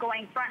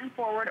 going front and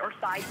forward or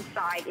side to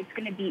side. It's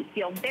going to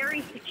feel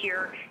very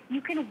secure. You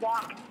can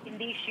walk in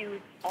these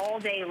shoes all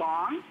day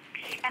long.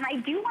 And I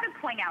do want to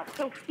point out,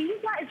 so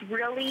FILA is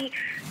really,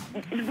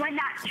 when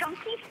that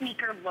chunky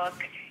sneaker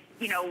look,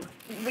 you know,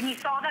 when you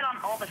saw that on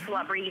all the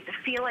celebrities,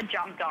 FILA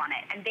jumped on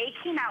it. And they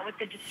came out with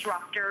the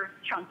Disruptor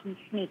chunky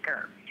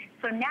sneaker.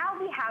 So now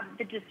we have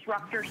the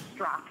Disruptor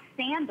strap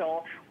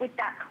sandal with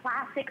that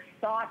classic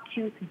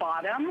sawtooth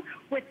bottom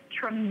with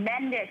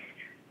tremendous,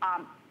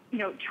 you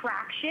know,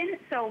 traction.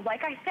 So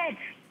like I said,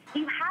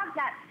 you have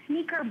that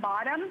sneaker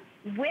bottom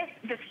with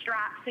the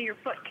strap so your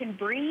foot can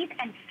breathe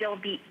and still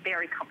be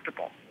very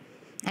comfortable.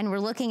 And we're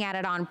looking at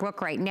it on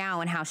Brooke right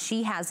now and how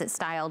she has it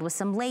styled with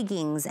some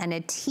leggings and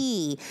a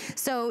tee.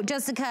 So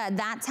Jessica,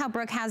 that's how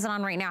Brooke has it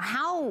on right now.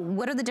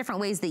 What are the different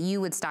ways that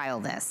you would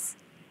style this?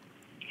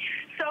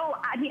 So,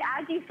 I mean,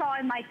 as you saw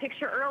in my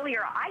picture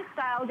earlier, I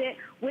styled it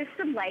with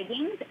some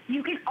leggings.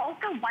 You can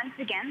also, once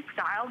again,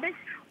 style this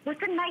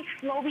with a nice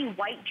flowy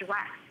white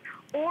dress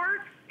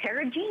or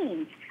pair of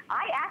jeans.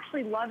 I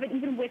actually love it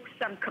even with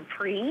some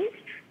capris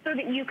so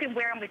that you can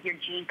wear them with your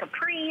jean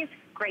capris,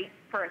 great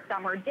for a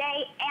summer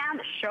day,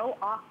 and show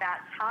off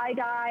that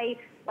tie-dye.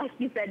 Like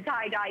you said,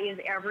 tie-dye is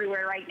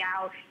everywhere right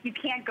now. You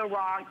can't go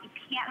wrong. You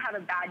can't have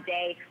a bad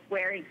day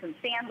wearing some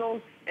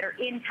sandals that are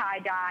in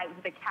tie-dye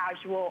with a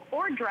casual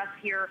or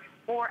dressier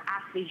or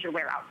athleisure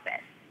wear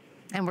outfit.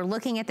 And we're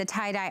looking at the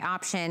tie-dye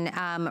option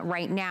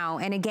right now.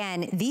 And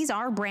again, these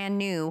are brand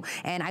new.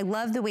 And I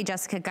love the way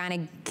Jessica kind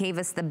of gave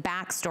us the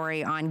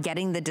backstory on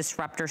getting the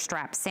Disruptor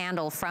strap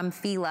sandal from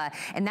FILA.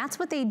 And that's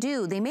what they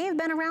do. They may have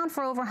been around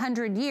for over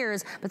 100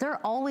 years, but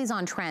they're always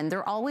on trend.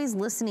 They're always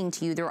listening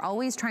to you. They're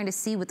always trying to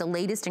see what the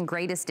latest and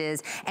greatest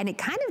is. And it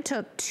kind of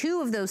took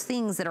two of those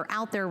things that are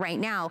out there right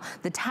now,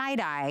 the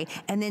tie-dye,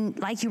 and then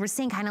like you were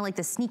saying, kind of like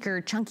the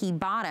sneaker chunky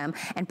bottom,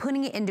 and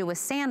putting it into a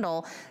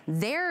sandal.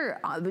 They're,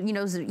 you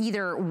know,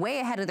 either way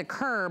ahead of the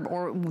curve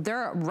or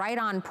they're right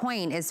on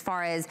point as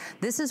far as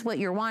this is what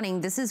you're wanting,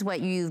 this is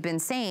what you've been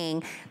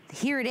saying,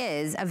 here it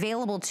is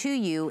available to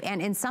you, and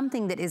in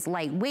something that is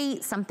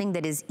lightweight, something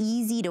that is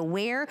easy to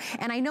wear.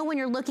 And I know when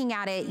you're looking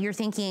at it, you're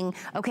thinking,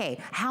 okay,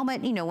 how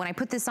much, you know, when I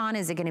put this on,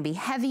 is it gonna be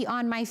heavy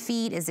on my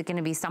feet? Is it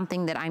gonna be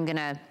something that I'm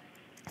gonna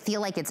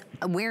feel like it's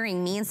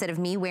wearing me instead of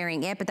me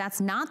wearing it? But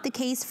that's not the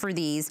case for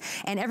these.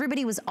 And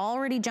everybody was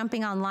already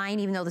jumping online,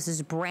 even though this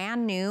is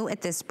brand new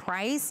at this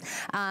price.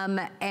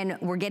 And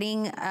we're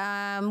getting,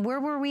 where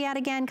were we at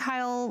again,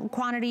 Kyle,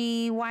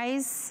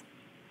 quantity-wise?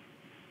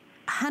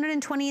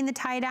 120 in the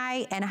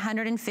tie-dye and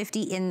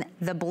 150 in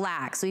the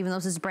black. So even though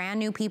this is brand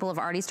new, people have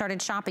already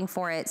started shopping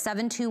for it.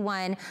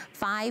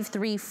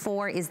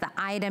 721534 is the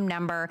item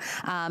number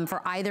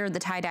for either the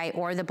tie-dye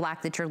or the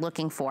black that you're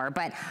looking for.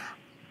 But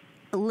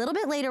a little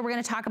bit later, we're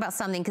gonna talk about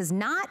something, because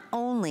not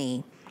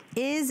only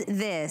is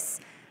this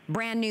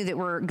brand new that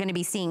we're gonna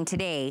be seeing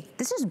today,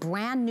 this is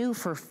brand new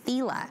for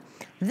FILA.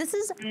 This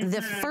is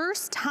the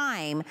first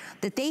time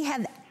that they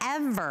have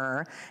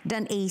ever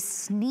done a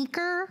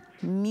sneaker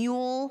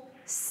mule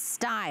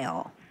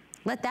style.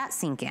 Let that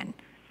sink in.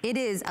 It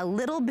is a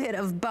little bit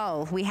of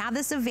both. We have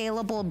this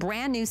available,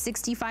 brand new,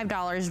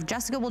 $65.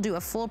 Jessica will do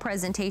a full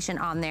presentation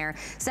on there.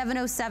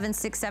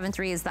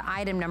 707673 is the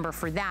item number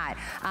for that.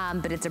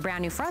 But it's a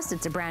brand new for us,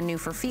 it's a brand new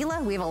for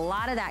FILA. We have a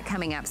lot of that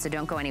coming up, so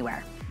don't go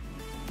anywhere.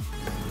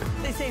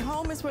 They say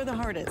home is where the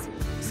heart is.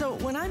 So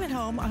when I'm at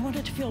home, I want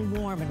it to feel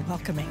warm and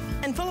welcoming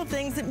and full of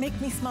things that make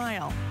me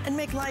smile and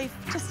make life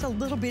just a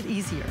little bit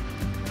easier.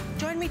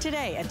 Join me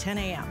today at 10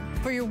 a.m.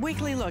 for your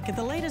weekly look at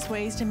the latest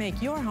ways to make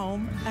your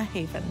home a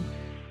haven.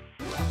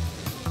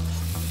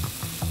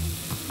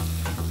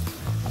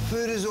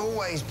 Food has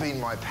always been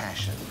my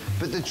passion,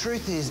 but the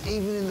truth is,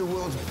 even in the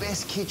world's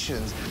best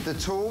kitchens, the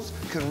tools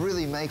can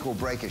really make or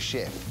break a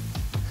chef.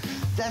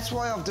 That's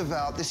why I've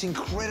developed this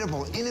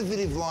incredible,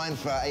 innovative line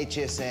for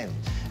HSN.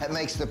 It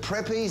makes the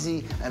prep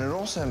easy, and it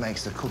also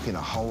makes the cooking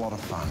a whole lot of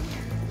fun.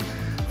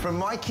 From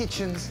my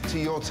kitchens to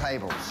your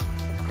tables.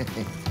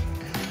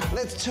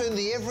 Let's turn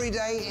the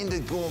everyday into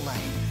gourmet.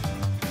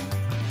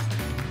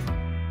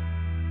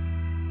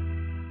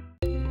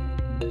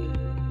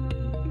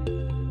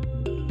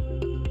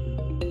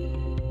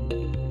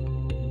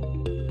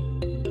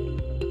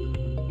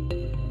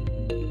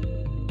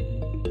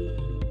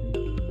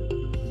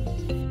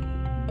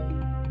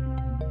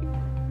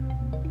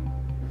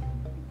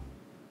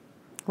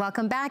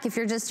 Welcome back. If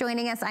you're just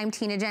joining us, I'm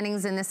Tina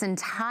Jennings, and this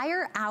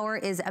entire hour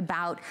is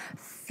about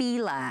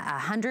FILA, a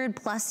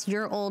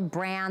 100-plus-year-old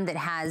brand that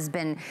has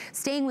been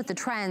staying with the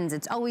trends.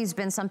 It's always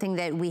been something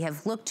that we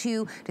have looked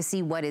to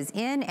see what is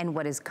in and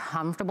what is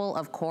comfortable,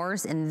 of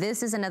course. And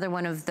this is another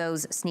one of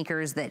those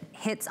sneakers that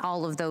hits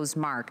all of those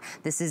mark.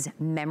 This is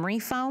memory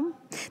foam.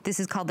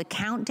 This is called the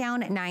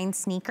Countdown 9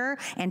 sneaker.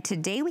 And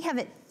today we have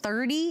it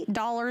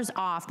 $30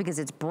 off because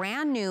it's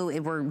brand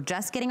new. We're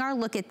just getting our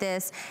look at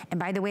this. And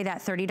by the way, that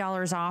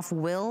 $30 off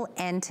will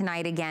end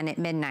tonight again at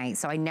midnight.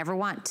 So I never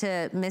want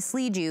to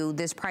mislead you.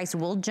 This price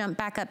will jump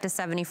back up to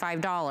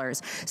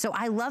 $75. So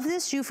I love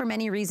this shoe for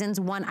many reasons.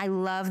 One, I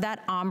love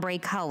that ombre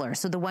color.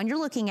 So the one you're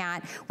looking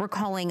at, we're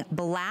calling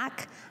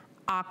Black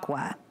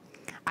Aqua.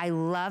 I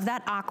love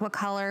that aqua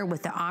color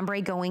with the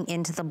ombre going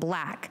into the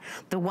black.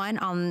 The one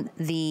on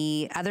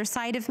the other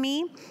side of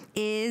me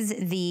is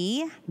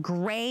the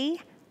gray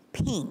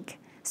pink.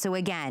 So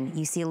again,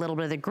 you see a little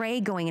bit of the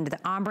gray going into the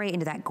ombre,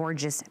 into that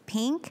gorgeous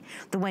pink.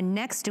 The one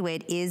next to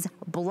it is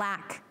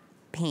black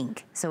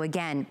pink. So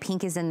again,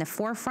 pink is in the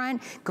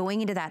forefront, going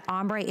into that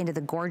ombre, into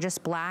the gorgeous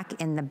black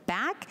in the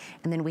back.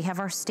 And then we have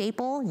our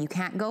staple, you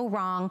can't go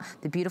wrong,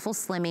 the beautiful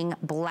slimming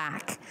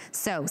black.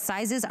 So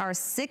sizes are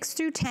 6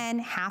 through 10,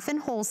 half and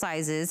whole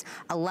sizes,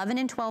 11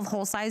 and 12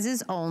 whole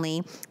sizes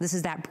only. This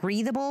is that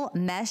breathable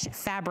mesh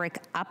fabric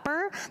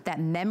upper, that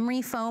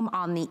memory foam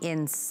on the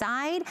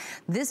inside.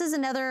 This is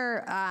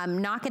another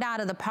knock it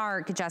out of the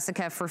park,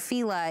 Jessica, for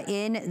FILA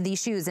in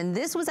these shoes. And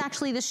this was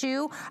actually the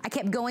shoe, I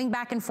kept going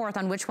back and forth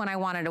on which one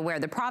I wanted to wear,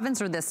 the Province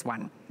or this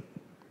one.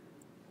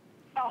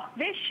 Oh,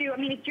 this shoe,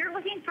 I mean, if you're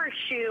looking for a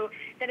shoe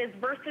that is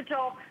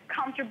versatile,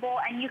 comfortable,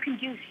 and you can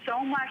do so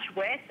much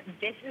with,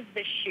 this is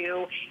the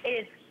shoe.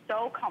 It is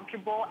so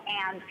comfortable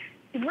and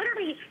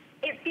literally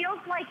it feels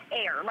like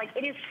air. Like,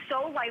 it is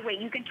so lightweight.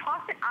 You can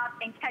toss it up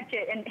and catch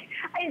it.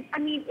 And I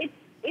mean,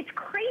 it's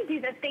crazy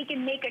that they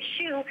can make a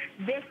shoe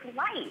this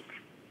light.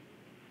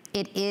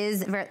 It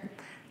is very...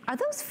 Are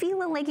those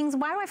FILA leggings?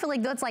 Why do I feel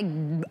like that's like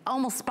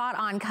almost spot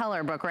on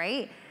color, Brooke,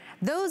 right?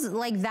 Those,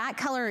 like that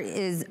color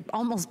is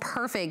almost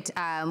perfect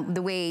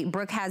the way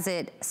Brooke has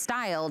it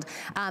styled.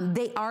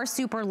 They are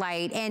super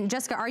light. And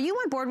Jessica, are you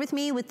on board with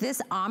me with this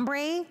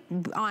ombre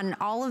on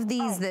all of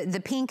these,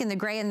 the pink and the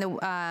gray and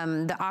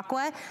the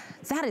aqua?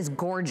 That is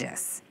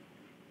gorgeous.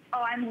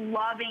 Oh, I'm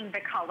loving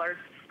the colors,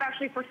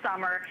 especially for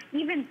summer,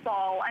 even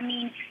fall. I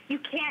mean, you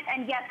can't,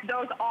 and yes,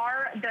 those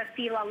are the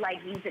FILA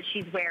leggings that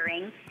she's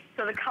wearing.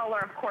 So the color,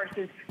 of course,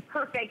 is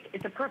perfect.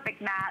 It's a perfect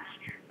match.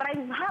 But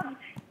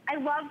I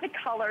love the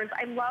colors.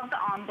 I love the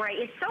ombre.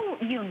 It's so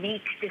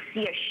unique to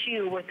see a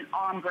shoe with an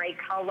ombre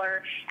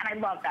color. And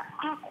I love that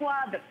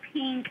aqua, the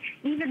pink,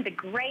 even the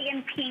gray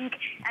and pink.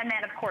 And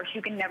then, of course,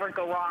 you can never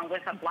go wrong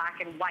with a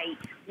black and white,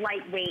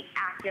 lightweight,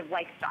 active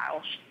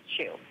lifestyle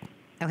shoe.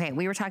 Okay,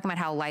 we were talking about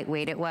how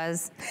lightweight it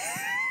was.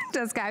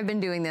 Jessica, I've been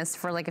doing this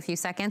for like a few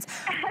seconds.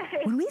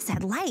 When we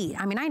said light,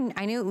 I mean,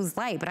 I knew it was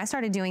light, but I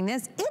started doing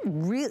this. It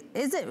really,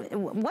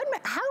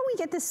 how do we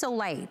get this so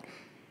light?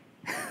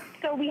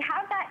 So we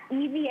have that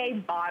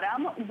EVA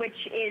bottom,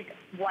 which is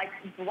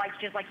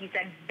just like you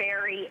said,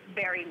 very,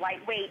 very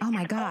lightweight. Oh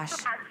my gosh.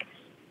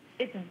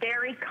 It's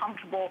very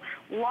comfortable,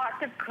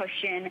 lots of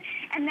cushion.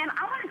 And then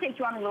I want to take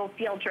you on a little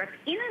field trip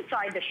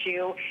inside the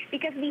shoe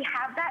because we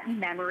have that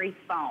memory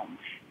foam.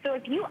 So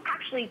if you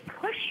actually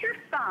push your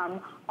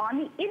thumb on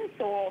the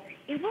insole,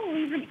 it will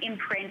leave an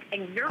imprint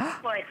and your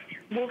foot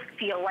will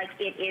feel like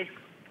it is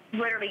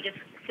literally just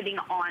sitting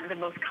on the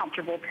most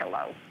comfortable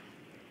pillow.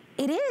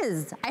 It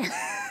is.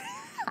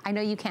 I know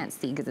you can't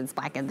see because it's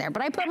black in there,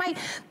 but I put my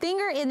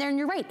finger in there and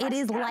you're right. It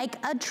is like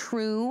a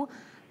true,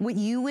 what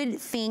you would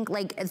think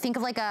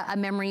of like a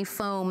memory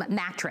foam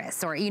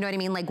mattress, or you know what I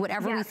mean? Like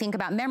whatever we think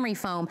about memory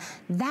foam,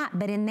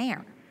 but in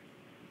there.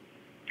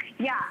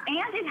 Yeah,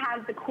 and it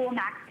has the Cool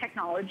Max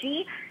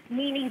technology,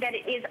 meaning that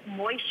it is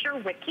moisture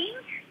wicking,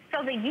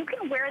 so that you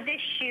can wear this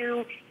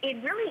shoe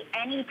in really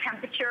any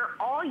temperature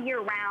all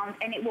year round,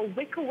 and it will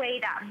wick away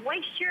that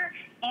moisture,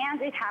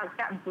 and it has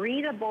that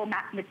breathable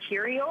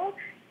material,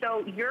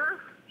 so your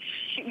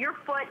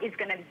foot is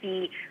going to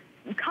be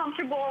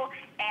comfortable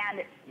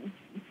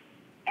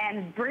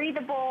and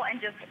breathable and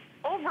just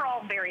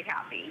overall very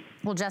happy.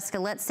 Well, Jessica,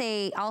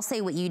 I'll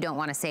say what you don't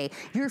want to say.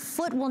 Your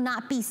foot will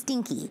not be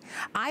stinky.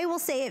 I will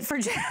say it for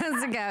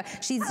Jessica.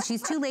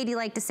 She's too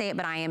ladylike to say it,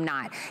 but I am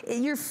not.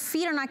 Your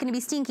feet are not going to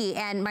be stinky.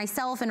 And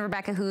myself and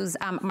Rebecca, who's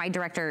my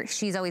director,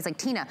 she's always like,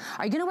 Tina,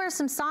 are you going to wear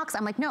some socks?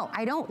 I'm like, no,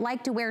 I don't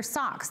like to wear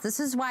socks. This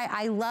is why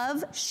I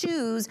love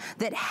shoes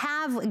that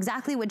have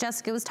exactly what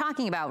Jessica was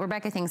talking about.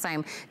 Rebecca thinks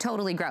I'm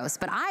totally gross,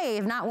 but I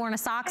have not worn a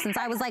sock since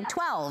I was like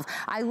 12.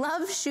 I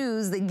love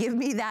shoes that give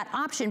me that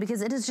option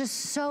because it is just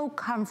so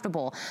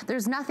comfortable.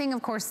 There's nothing,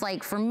 of course,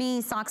 like for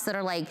me, socks that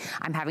are like,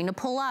 I'm having to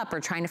pull up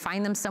or trying to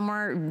find them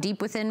somewhere deep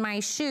within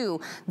my shoe.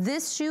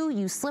 This shoe,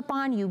 you slip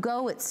on, you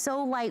go, it's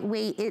so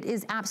lightweight. It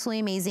is absolutely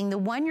amazing. The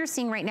one you're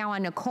seeing right now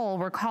on Nicole,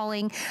 we're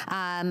calling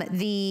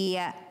the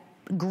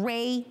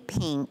gray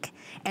pink,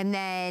 and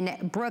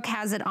then Brooke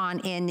has it on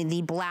in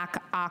the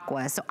black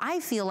aqua. So I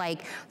feel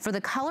like for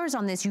the colors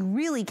on this, you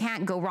really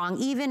can't go wrong.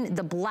 Even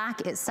the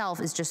black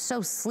itself is just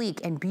so sleek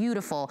and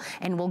beautiful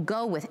and will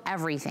go with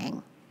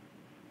everything.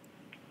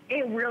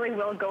 It really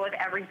will go with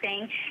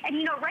everything. And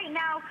you know, right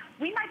now,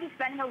 we might be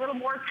spending a little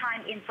more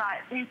time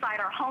inside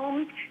our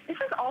homes. This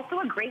is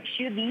also a great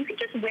shoe that you can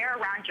just wear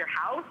around your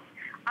house.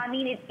 I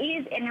mean, it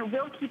is, and it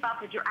will keep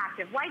up with your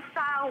active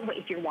lifestyle.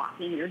 If you're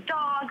walking your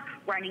dog,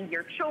 running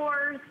your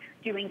chores,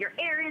 doing your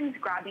errands,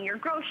 grabbing your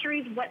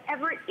groceries,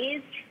 whatever it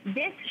is,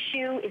 this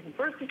shoe is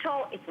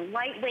versatile, it's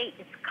lightweight,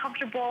 it's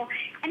comfortable,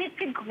 and it's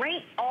a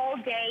great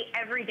all-day,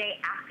 everyday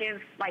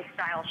active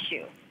lifestyle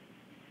shoe.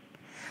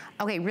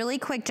 Okay, really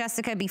quick,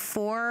 Jessica,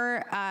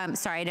 before,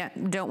 sorry, I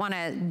don't want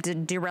to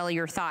derail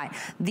your thought.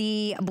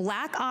 The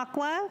black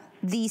aqua,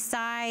 the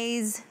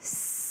size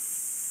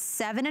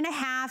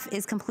 7.5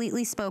 is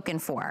completely spoken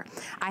for.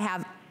 I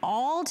have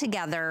all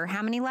together,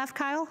 how many left,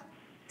 Kyle?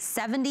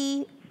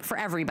 70 for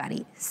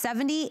everybody.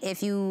 70,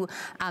 if you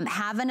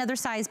have another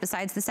size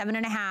besides the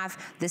 7.5,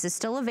 this is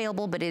still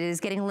available, but it is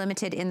getting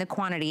limited in the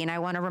quantity. And I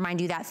wanna remind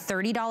you that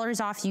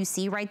 $30 off you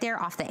see right there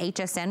off the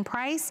HSN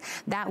price,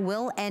 that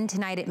will end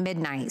tonight at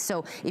midnight.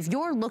 So if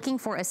you're looking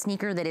for a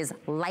sneaker that is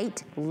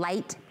light,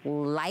 light,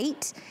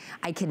 light,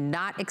 I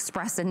cannot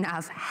express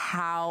enough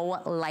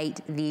how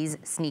light these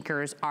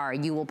sneakers are.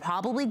 You will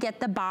probably get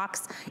the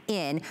box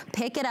in,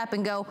 pick it up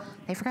and go,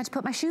 I forgot to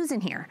put my shoes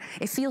in here.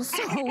 It feels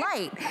so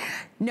light.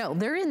 No,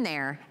 they're in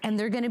there, and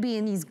they're gonna be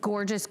in these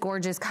gorgeous,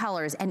 gorgeous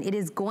colors, and it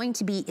is going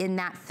to be in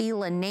that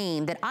FILA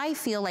name that I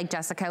feel like,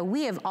 Jessica,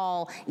 we have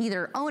all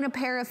either owned a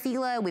pair of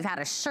FILA, we've had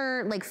a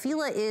shirt, like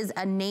FILA is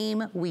a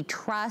name we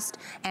trust,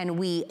 and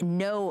we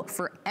know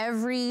for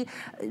every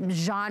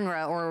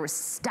genre or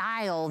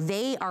style,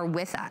 they are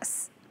with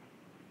us.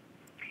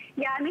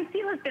 Yeah, I mean,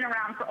 FILA's been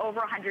around for over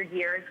 100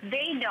 years.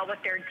 They know what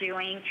they're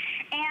doing.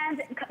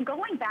 And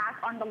going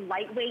back on the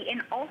lightweight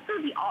and also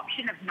the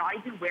option of not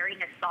even wearing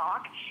a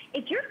sock,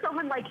 if you're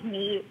someone like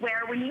me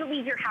where when you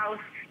leave your house,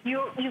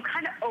 you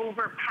kind of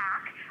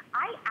overpack,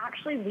 I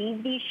actually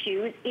leave these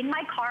shoes in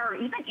my car or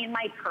even in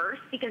my purse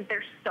because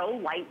they're so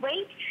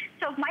lightweight.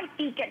 So if my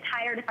feet get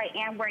tired, if I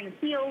am wearing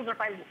heels or if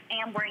I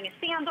am wearing a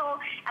sandal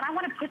and I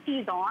want to put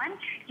these on,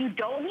 you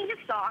don't need a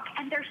sock,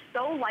 and they're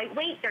so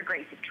lightweight. They're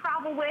great to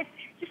travel with,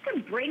 just to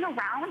bring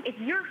around. If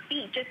your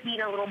feet just need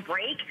a little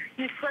break,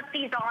 you slip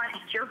these on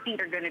and your feet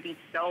are going to be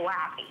so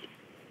happy.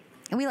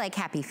 And we like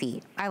happy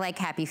feet. I like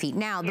happy feet.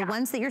 Now, the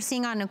ones that you're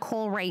seeing on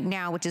Nicole right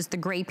now, which is the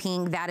gray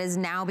pink, that is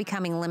now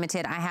becoming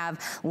limited. I have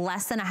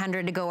less than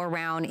 100 to go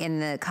around in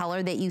the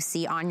color that you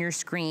see on your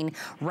screen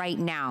right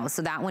now.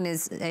 So that one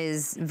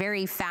is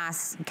very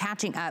fast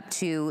catching up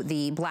to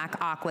the black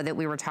aqua that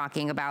we were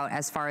talking about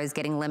as far as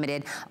getting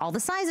limited. All the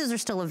sizes are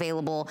still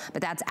available,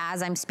 but that's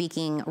as I'm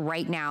speaking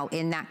right now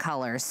in that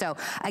color. So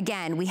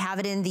again, we have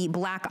it in the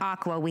black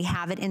aqua. We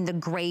have it in the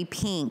gray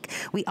pink.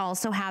 We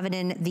also have it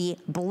in the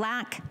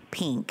black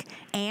pink,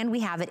 and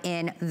we have it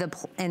in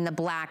the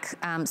black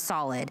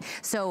solid.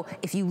 So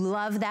if you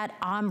love that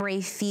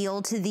ombre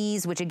feel to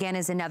these, which again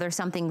is another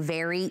something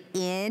very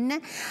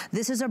in,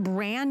 this is a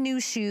brand new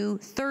shoe,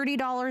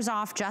 $30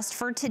 off just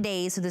for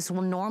today. So this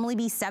will normally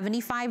be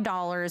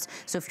 $75.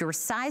 So if your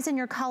size and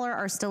your color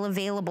are still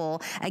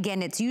available,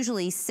 again, it's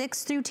usually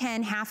 6 through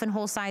 10 half and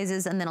whole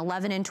sizes, and then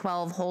 11 and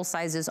 12 whole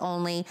sizes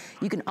only.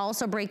 You can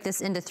also break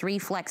this into 3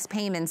 flex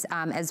payments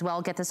as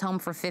well. Get this home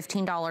for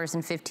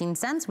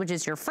 $15.15, which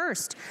is your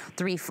first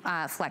 3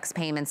 flex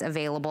payments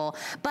available.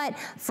 But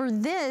for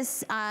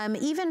this,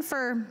 even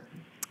for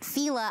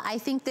FILA, I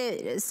think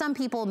that some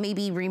people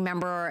maybe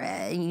remember,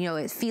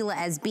 FILA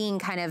as being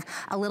kind of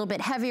a little bit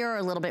heavier,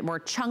 a little bit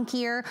more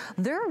chunkier.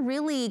 They're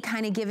really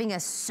kind of giving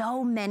us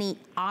so many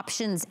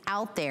options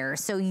out there.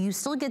 So you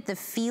still get the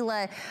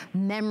FILA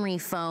memory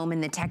foam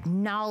and the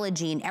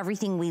technology and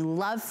everything we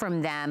love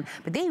from them,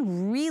 but they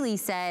really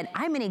said,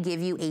 I'm gonna give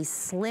you a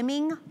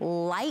slimming,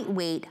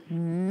 lightweight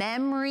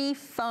memory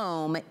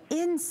foam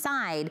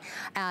inside,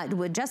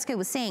 what Jessica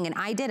was saying, and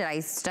I did it. I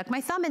stuck my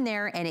thumb in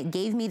there and it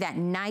gave me that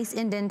nice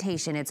indentation.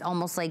 It's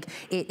almost like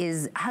it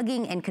is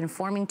hugging and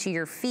conforming to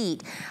your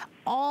feet.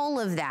 All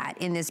of that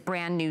in this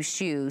brand new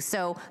shoe.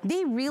 So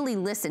they really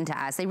listen to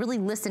us. They really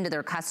listen to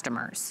their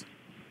customers.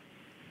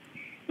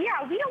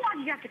 Yeah, we don't want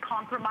you to have to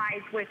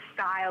compromise with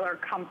style or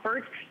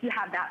comfort. You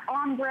have that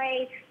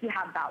ombre, you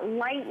have that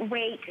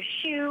lightweight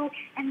shoe,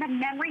 and the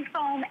memory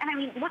foam. And I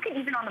mean, look at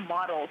even on the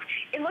models.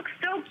 It looks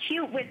so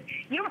cute with,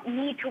 you don't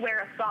need to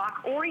wear a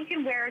sock, or you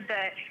can wear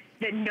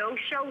the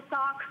no-show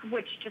socks,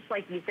 which just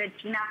like you said,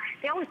 Tina,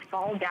 they always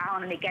fall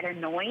down and they get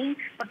annoying.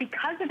 But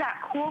because of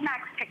that Cool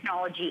Max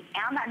technology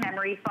and that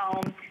memory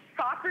foam,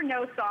 sock or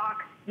no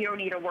sock, you don't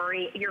need to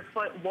worry. Your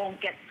foot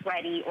won't get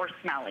sweaty or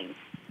smelly.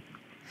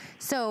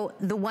 So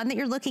the one that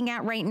you're looking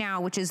at right now,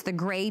 which is the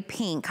gray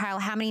pink, Kyle,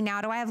 how many now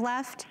do I have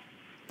left?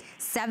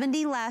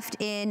 70 left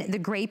in the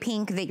gray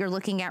pink that you're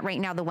looking at right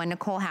now, the one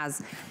Nicole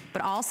has.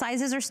 But all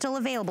sizes are still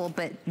available,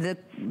 but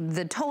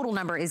the total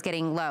number is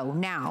getting low.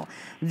 Now,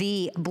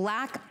 the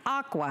black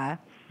aqua,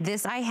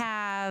 this I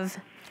have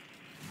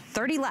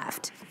 30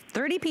 left.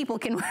 30 people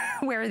can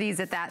wear these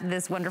at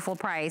this wonderful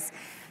price.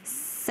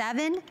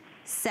 7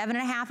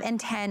 7.5 and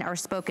 10 are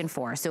spoken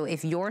for. So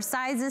if your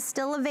size is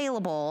still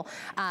available,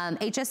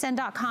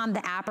 hsn.com,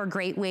 the app are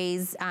great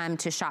ways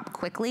to shop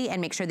quickly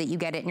and make sure that you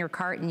get it in your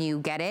cart and you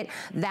get it.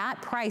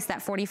 That price, that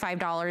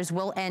 $45,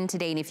 will end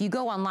today. And if you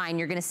go online,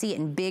 you're gonna see it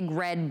in big,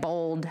 red,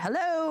 bold,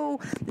 hello,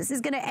 this is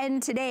gonna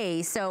end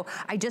today. So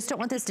I just don't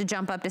want this to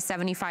jump up to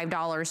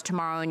 $75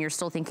 tomorrow and you're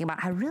still thinking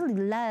about, I really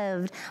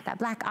loved that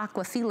black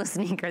aqua FILA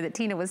sneaker that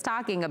Tina was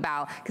talking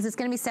about, because it's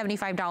gonna be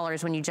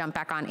 $75 when you jump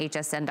back on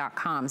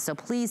hsn.com. So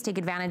please take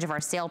advantage of our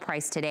sale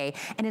price today,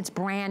 and it's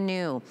brand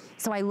new.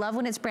 So I love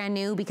when it's brand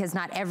new because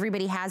not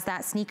everybody has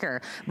that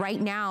sneaker. Right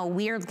now,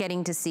 we're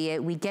getting to see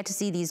it. We get to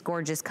see these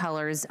gorgeous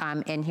colors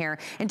in here.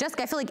 And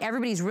Jessica, I feel like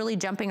everybody's really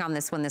jumping on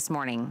this one this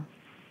morning.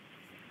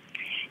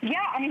 Yeah,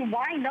 I mean,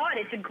 why not?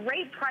 It's a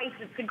great price.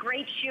 It's a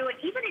great shoe. And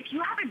even if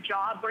you have a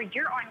job where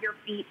you're on your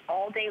feet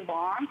all day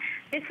long,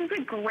 this is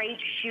a great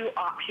shoe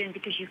option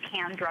because you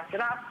can dress it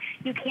up,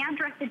 you can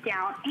dress it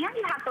down, and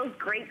you have those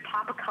great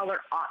pop of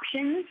color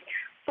options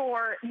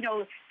for, you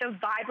know, the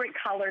vibrant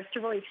colors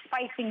to really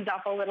spice things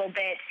up a little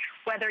bit,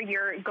 whether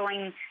you're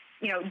going,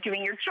 you know,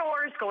 doing your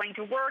chores, going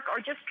to work, or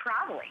just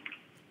traveling.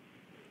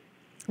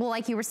 Well,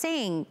 like you were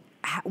saying,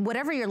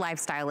 whatever your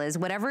lifestyle is,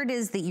 whatever it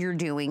is that you're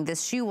doing,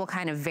 this shoe will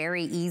kind of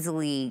very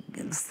easily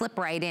slip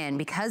right in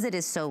because it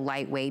is so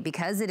lightweight,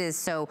 because it is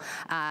so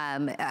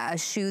a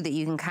shoe that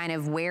you can kind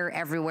of wear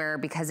everywhere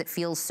because it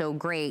feels so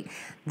great.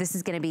 This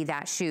is gonna be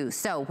that shoe.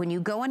 So when you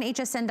go on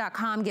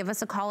hsn.com, give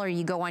us a call, or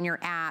you go on your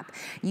app,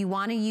 you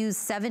wanna use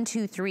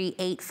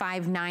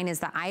 723-859 as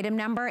the item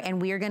number,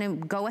 and we are gonna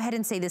go ahead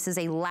and say this is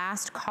a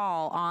last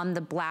call on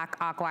the black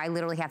aqua. I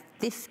literally have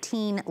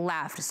 15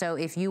 left. So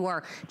if you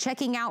are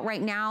checking out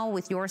right now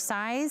with your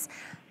size,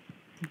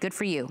 good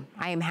for you.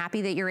 I am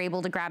happy that you're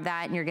able to grab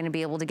that and you're gonna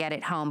be able to get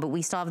it home, but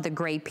we still have the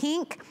gray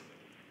pink.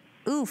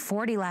 Ooh,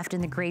 40 left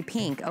in the gray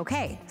pink.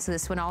 Okay, so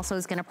this one also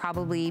is gonna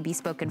probably be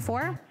spoken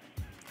for.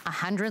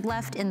 100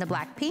 left in the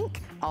black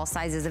pink, all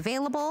sizes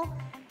available.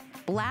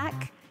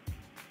 Black,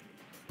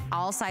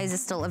 all sizes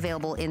still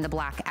available in the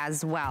black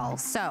as well.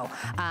 So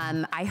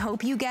I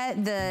hope you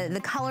get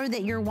the color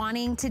that you're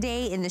wanting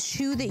today in the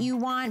shoe that you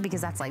want, because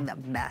that's like the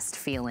best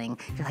feeling.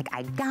 You're like,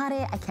 I got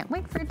it. I can't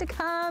wait for it to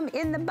come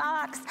in the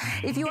box.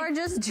 If you are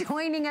just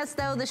joining us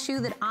though, the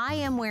shoe that I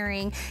am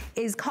wearing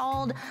is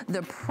called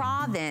the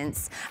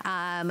Province,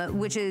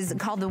 which is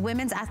called the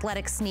women's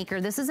athletic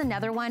sneaker. This is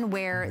another one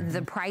where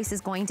the price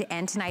is going to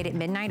end tonight at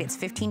midnight. It's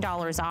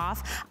 $15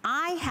 off.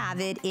 I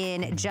have it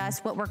in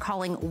just what we're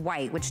calling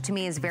white, which to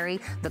me is very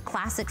the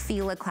classic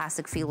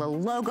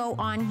FILA logo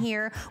on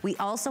here. We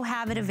also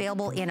have it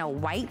available in a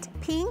white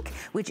pink,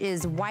 which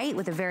is white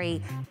with a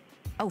very,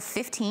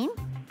 15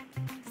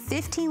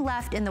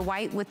 left in the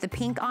white with the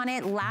pink on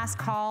it. Last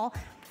call.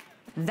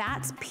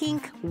 That's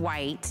pink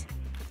white.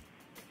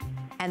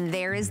 And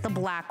there is the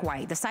black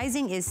white. The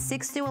sizing is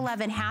 6 to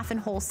 11 half and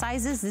whole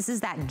sizes. This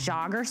is that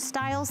jogger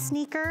style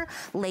sneaker,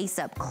 lace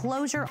up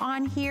closure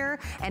on here.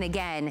 And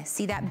again,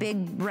 see that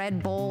big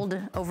red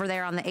bold over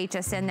there on the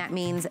HSN? That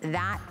means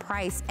that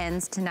price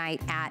ends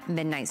tonight at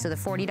midnight. So the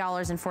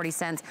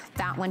 $40.40,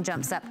 that one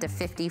jumps up to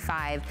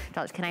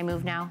 $55. Can I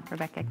move now,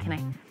 Rebecca? Can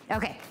I?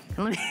 Okay,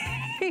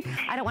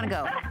 I don't wanna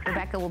go.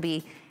 Rebecca will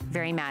be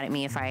very mad at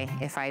me if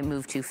I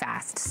move too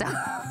fast, so.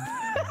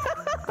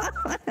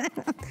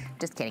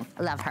 Just kidding,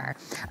 love her.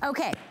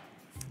 Okay,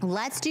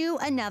 let's do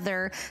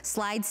another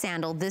slide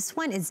sandal. This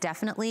one is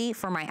definitely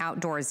for my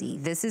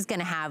outdoorsy. This is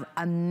gonna have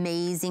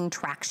amazing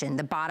traction,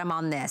 the bottom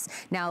on this.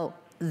 Now,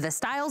 the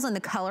styles and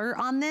the color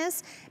on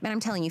this, man,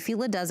 I'm telling you,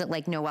 FILA does it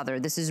like no other.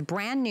 This is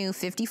brand new,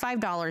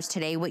 $55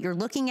 today. What you're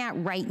looking at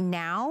right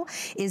now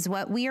is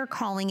what we are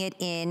calling it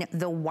in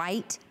the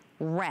white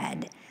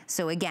red.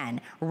 So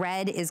again,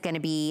 red is gonna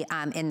be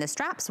in the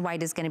straps,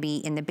 white is gonna be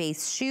in the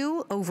base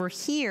shoe. Over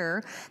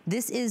here,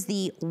 this is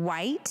the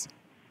white,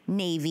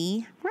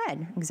 navy,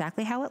 red,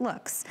 exactly how it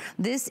looks.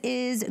 This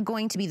is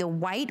going to be the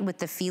white with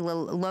the FILA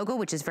logo,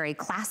 which is very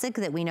classic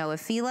that we know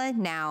of FILA.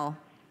 Now,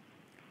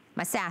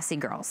 my sassy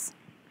girls,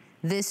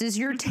 this is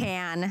your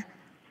tan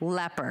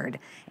leopard.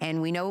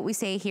 And we know what we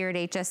say here at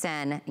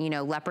HSN, you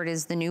know, leopard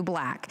is the new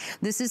black.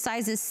 This is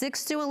sizes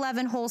 6 to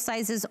 11 whole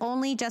sizes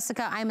only.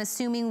 Jessica, I'm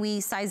assuming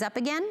we size up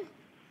again?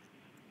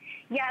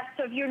 Yes,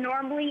 so if you're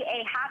normally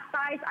a half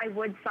size, I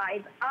would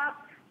size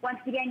up. Once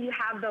again, you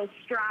have those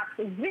straps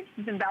with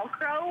the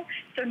Velcro,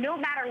 so no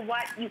matter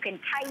what, you can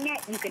tighten it,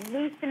 you can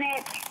loosen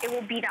it, it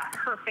will be that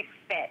perfect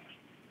fit.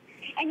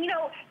 And you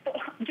know,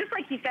 just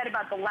like you said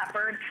about the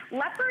leopard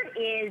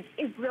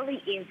really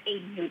is a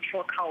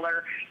neutral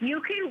color.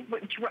 You can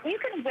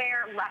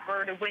wear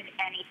leopard with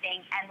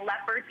anything, and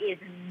leopard is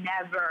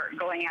never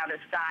going out of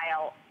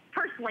style.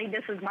 Personally,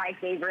 this is my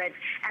favorite,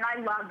 and I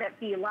love that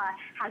FILA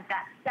has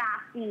that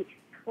sassy,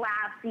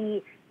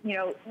 classy, you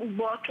know,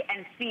 look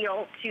and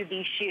feel to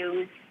these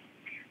shoes.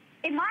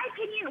 In my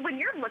opinion, when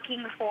you're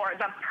looking for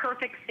the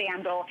perfect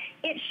sandal,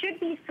 it should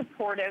be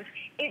supportive,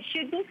 it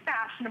should be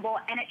fashionable,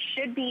 and it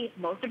should be,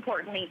 most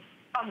importantly,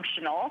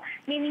 functional,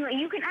 meaning that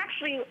you can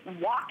actually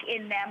walk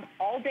in them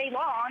all day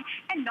long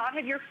and not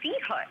have your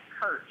feet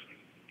hurt.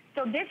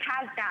 So this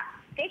has that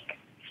thick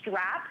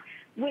strap,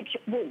 which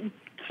will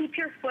keep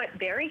your foot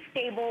very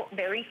stable,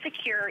 very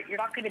secure. You're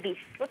not going to be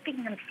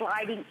slipping and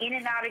sliding in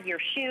and out of your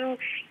shoe.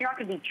 You're not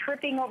going to be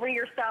tripping over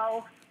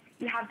yourself.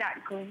 You have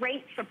that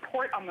great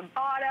support on the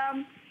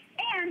bottom,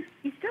 and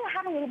you still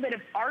have a little bit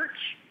of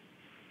arch.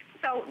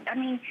 So, I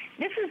mean,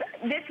 this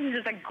is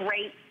just a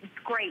great,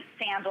 great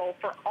sandal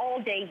for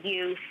all-day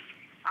use.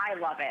 I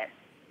love it.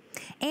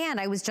 And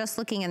I was just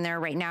looking in there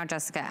right now,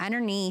 Jessica,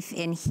 underneath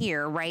in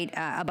here, right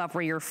above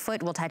where your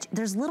foot will touch,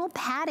 there's little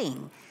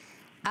padding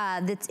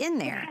that's in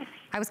there. Yes.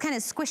 I was kind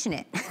of squishing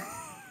it.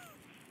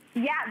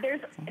 Yeah, there's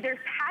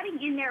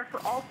padding in there for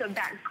also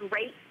that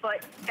great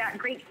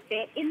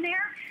fit in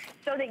there,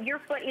 so that your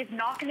foot is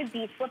not going to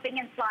be slipping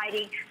and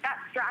sliding. That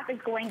strap is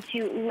going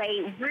to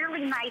lay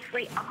really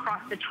nicely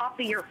across the top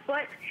of your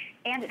foot,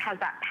 and it has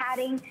that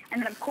padding.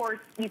 And then, of course,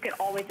 you can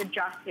always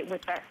adjust it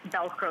with that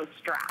Velcro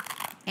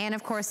strap. And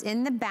of course,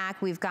 in the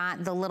back, we've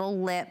got the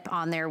little lip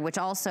on there, which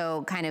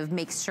also kind of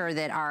makes sure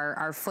that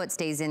our foot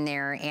stays in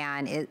there,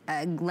 and it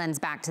lends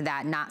back to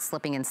that not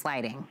slipping and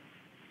sliding.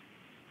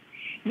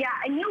 Yeah,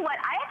 and you know what?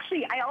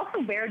 I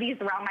also wear these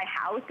around my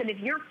house, and if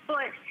your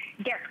foot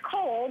gets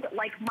cold,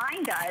 like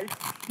mine does,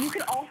 you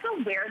can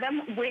also wear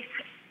them with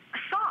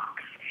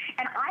socks.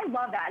 And I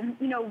love that. And,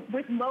 you know,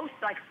 with most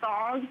like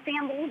thong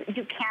sandals,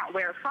 you can't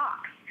wear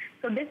socks.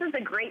 So this is a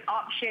great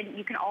option.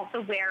 You can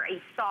also wear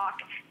a sock.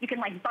 You can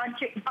like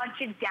bunch it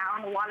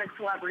down. A lot of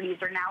celebrities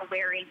are now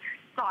wearing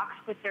socks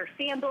with their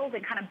sandals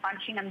and kind of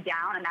bunching them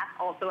down, and that's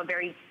also a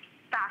very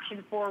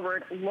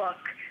fashion-forward look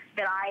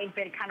that I've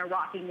been kind of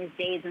rocking these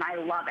days, and I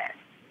love it.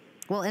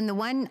 Well, in the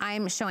one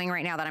I'm showing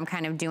right now that I'm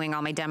kind of doing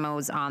all my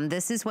demos on,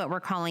 this is what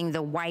we're calling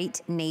the white,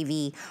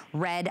 navy,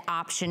 red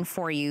option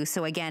for you.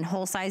 So again,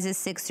 whole sizes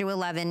 6 through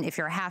 11. If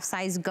you're a half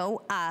size,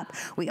 go up.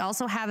 We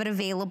also have it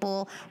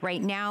available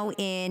right now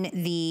in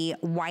the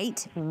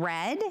white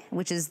red,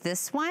 which is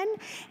this one.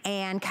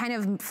 And kind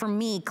of, for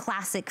me,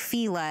 classic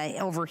FILA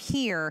over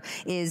here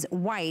is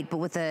white, but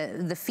with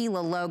the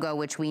FILA logo,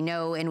 which we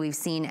know and we've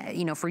seen,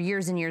 you know, for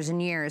years and years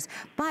and years.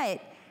 But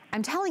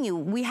I'm telling you,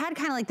 we had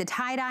kind of like the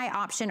tie-dye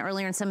option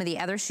earlier in some of the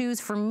other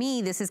shoes. For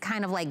me, this is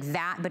kind of like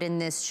that, but in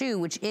this shoe,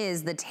 which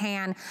is the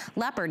tan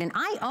leopard. And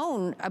I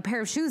own a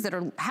pair of shoes that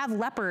have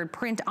leopard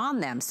print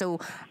on them. So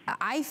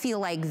I feel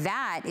like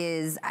that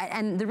is,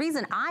 and the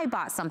reason I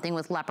bought something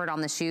with leopard on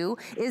the shoe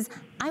is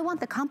I want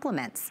the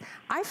compliments.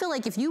 I feel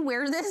like if you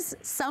wear this,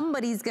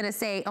 somebody's gonna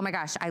say, oh my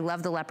gosh, I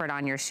love the leopard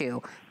on your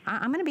shoe.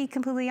 I'm gonna be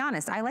completely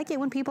honest. I like it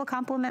when people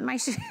compliment my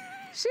shoes.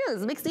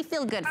 It makes me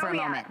feel good for a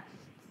moment.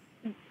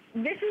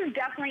 This is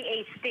definitely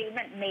a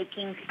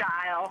statement-making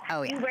style.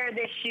 Oh, yeah. You wear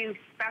this shoe,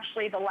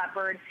 especially the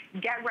leopard,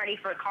 get ready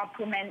for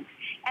compliments.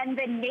 And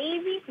the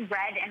navy,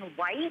 red, and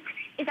white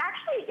is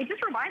actually, it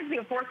just reminds me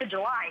of 4th of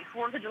July.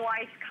 4th of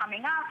July is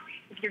coming up.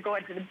 If you're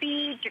going to the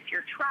beach, if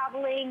you're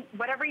traveling,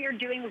 whatever you're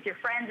doing with your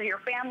friends or your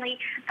family,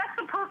 that's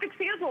the perfect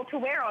sandal to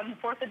wear on the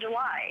 4th of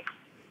July.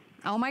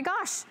 Oh my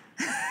gosh.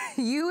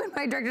 You and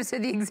my director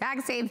said the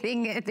exact same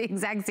thing at the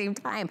exact same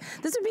time.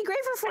 This would be great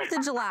for 4th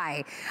of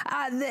July.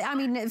 I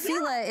mean,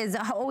 FILA has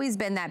always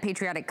been that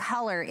patriotic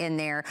color in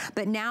there,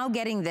 but now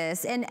getting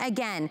this, and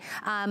again,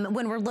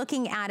 when we're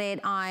looking at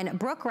it on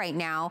Brooke right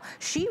now,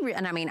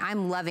 and I mean,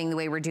 I'm loving the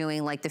way we're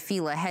doing like the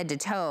FILA head to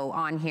toe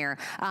on here,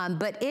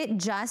 but it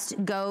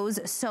just goes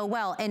so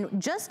well.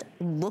 And just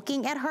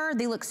looking at her,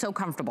 they look so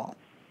comfortable.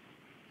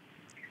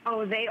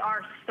 Oh, they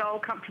are so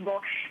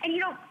comfortable. And you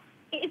know,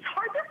 it's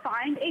hard to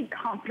find a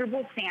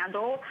comfortable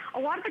sandal. A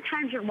lot of the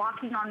times you're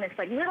walking on this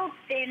like little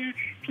thin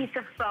piece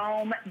of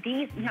foam.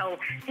 These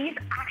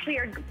actually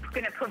are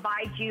going to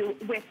provide you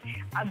with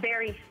a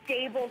very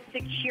stable,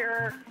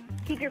 secure,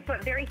 keep your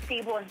foot very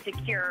stable and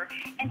secure.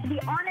 And to be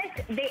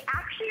honest, they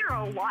actually are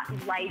a lot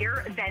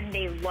lighter than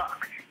they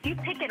look. If you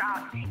pick it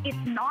up,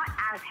 it's not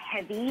as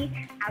heavy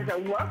as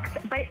it looks,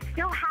 but it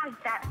still has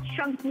that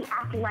chunky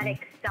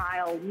athletic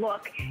style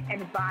look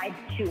and vibe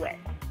to it.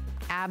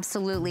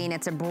 Absolutely, and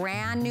it's a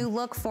brand new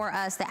look for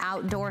us, the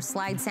outdoor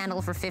slide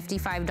sandal for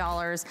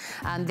 $55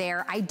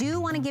 there. I do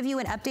want to give you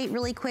an update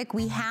really quick.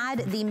 We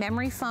had the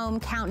Memory Foam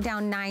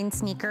Countdown 9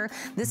 sneaker.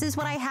 This is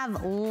what I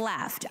have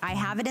left. I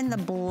have it in the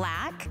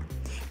black,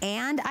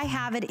 and I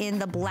have it in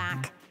the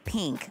black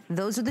pink.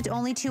 Those are the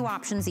only two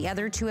options. The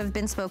other two have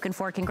been spoken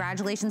for.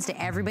 Congratulations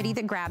to everybody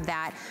that grabbed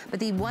that. But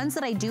the ones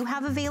that I do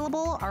have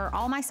available, are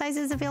all my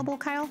sizes available,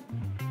 Kyle?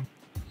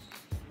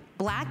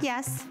 Black,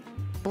 yes.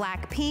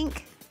 Black,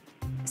 pink.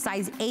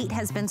 Size 8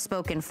 has been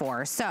spoken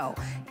for. So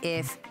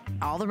if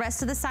all the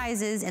rest of the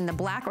sizes in the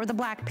black or the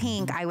black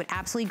pink, I would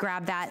absolutely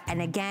grab that.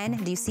 And again,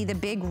 do you see the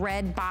big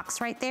red box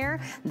right there?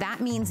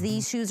 That means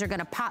these shoes are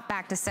gonna pop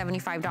back to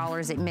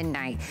 $75 at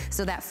midnight.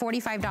 So that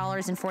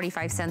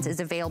 $45.45 is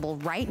available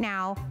right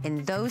now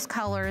in those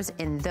colors,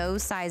 in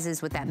those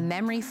sizes with that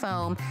memory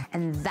foam.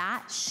 And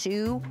that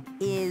shoe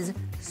is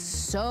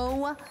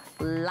so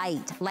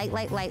light.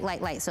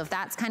 Light. So if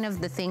that's kind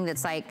of the thing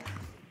that's like,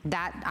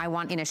 that I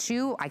want in a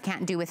shoe, I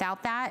can't do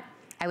without that,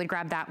 I would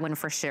grab that one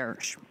for sure.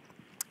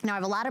 Now, I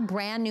have a lot of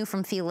brand new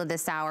from FILA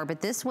this hour,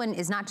 but this one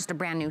is not just a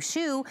brand new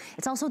shoe,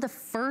 it's also the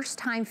first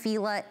time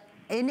FILA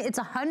in its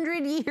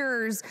 100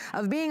 years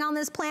of being on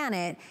this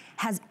planet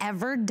has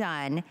ever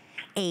done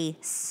a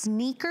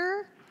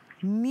sneaker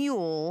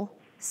mule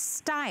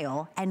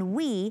style, and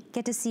we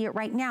get to see it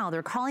right now.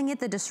 They're calling it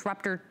the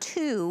Disruptor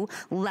 2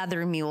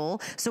 leather mule.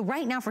 So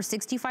right now for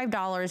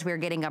 $65, we're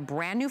getting a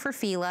brand new for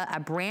FILA, a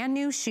brand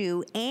new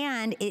shoe,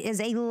 and it is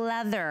a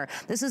leather.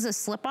 This is a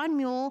slip-on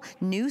mule,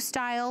 new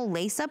style,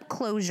 lace-up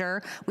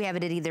closure. We have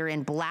it either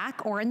in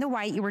black or in the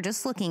white you were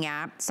just looking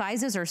at.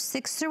 Sizes are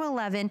 6 through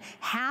 11,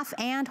 half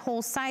and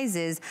whole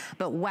sizes,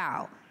 but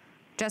wow.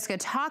 Jessica,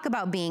 talk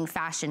about being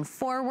fashion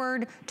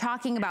forward,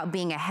 talking about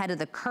being ahead of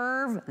the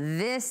curve.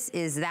 This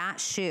is that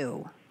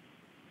shoe.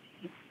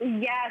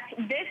 Yes,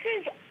 this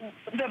is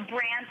the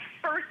brand's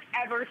first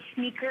ever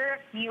sneaker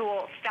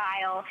mule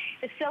style.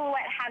 The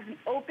silhouette has an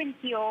open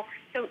heel,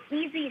 so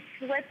easy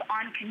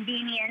slip-on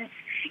convenience.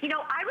 You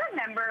know, I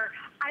remember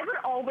I would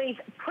always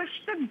push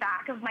the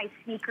back of my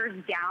sneakers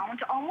down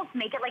to almost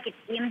make it like an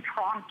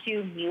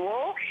impromptu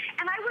mule,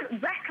 and I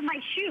would wreck my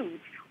shoes.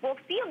 Well,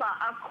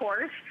 FILA, of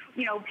course,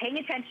 you know, paying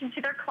attention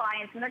to their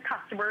clients and their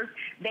customers,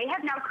 they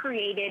have now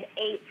created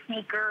a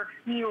sneaker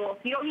mule.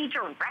 You don't need to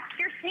wreck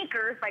your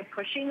sneakers by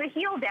pushing the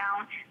heel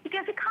down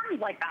because it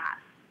comes like that.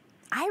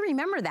 I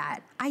remember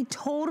that. I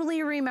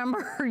totally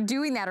remember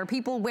doing that, or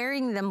people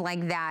wearing them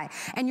like that.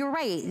 And you're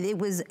right, it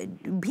was,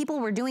 people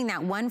were doing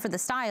that, one for the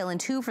style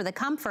and two for the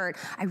comfort.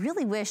 I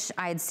really wish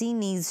I had seen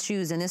these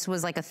shoes and this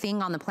was like a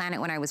thing on the planet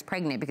when I was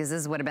pregnant, because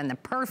this would have been the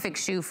perfect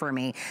shoe for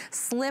me.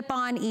 Slip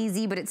on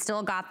easy, but it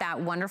still got that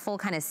wonderful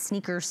kind of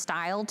sneaker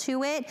style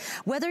to it.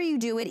 Whether you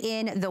do it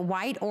in the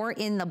white or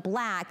in the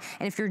black,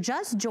 and if you're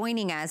just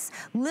joining us,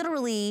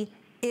 literally,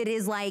 it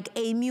is like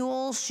a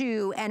mule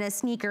shoe and a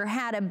sneaker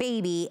had a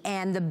baby,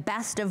 and the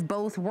best of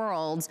both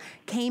worlds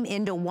came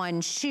into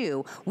one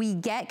shoe. We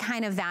get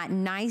kind of that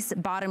nice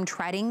bottom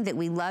treading that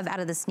we love out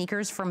of the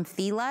sneakers from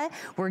FILA.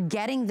 We're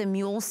getting the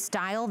mule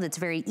style that's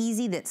very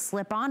easy, that's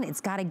slip on.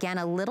 It's got, again,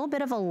 a little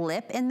bit of a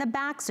lip in the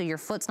back, so your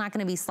foot's not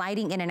gonna be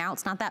sliding in and out.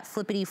 It's not that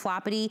flippity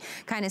floppity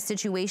kind of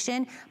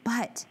situation,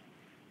 but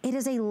it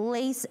is a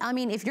lace. I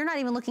mean, if you're not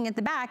even looking at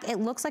the back, it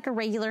looks like a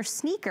regular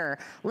sneaker,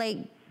 like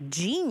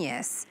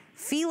genius.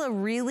 FILA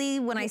really,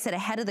 when I said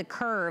ahead of the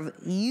curve,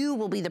 you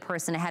will be the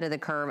person ahead of the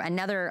curve.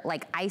 Another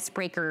like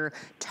icebreaker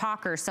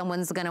talker,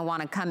 someone's gonna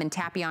wanna come and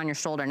tap you on your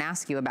shoulder and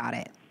ask you about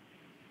it.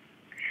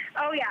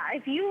 Oh yeah,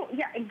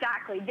 yeah,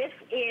 exactly. This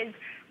is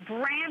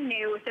brand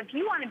new, so if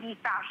you wanna be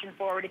fashion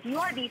forward, if you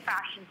wanna be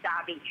fashion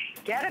savvy,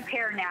 get a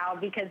pair now,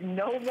 because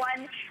no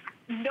one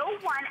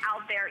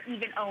out there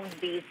even owns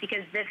these,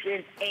 because this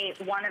is a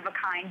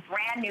one-of-a-kind,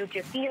 brand new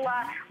to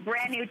FILA,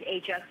 brand new to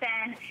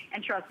HSN,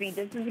 and trust me,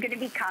 this is going to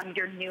become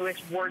your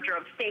newest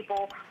wardrobe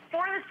staple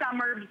for the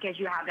summer, because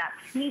you have that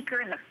sneaker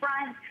in the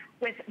front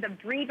with the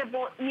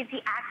breathable,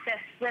 easy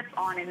access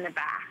slip-on in the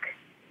back.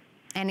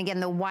 And again,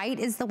 the white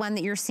is the one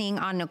that you're seeing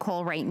on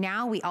Nicole right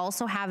now. We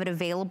also have it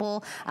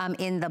available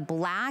in the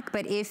black,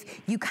 but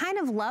if you kind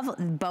of love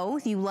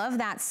both, you love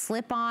that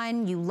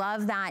slip-on, you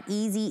love that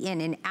easy in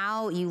and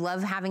out, you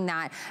love having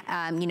that,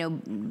 you know,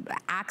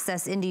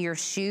 access into your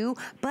shoe,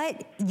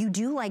 but you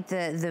do like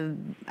the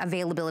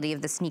availability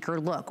of the sneaker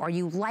look, or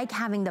you like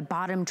having the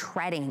bottom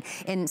treading,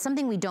 and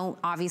something we don't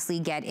obviously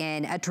get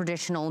in a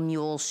traditional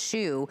mule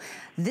shoe.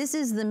 This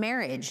is the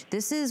marriage.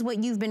 This is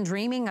what you've been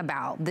dreaming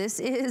about. This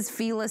is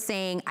FILA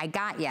saying, I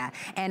got ya.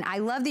 And I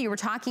love that you were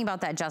talking about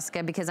that,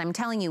 Jessica, because I'm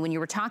telling you, when you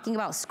were talking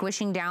about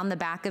squishing down the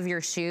back of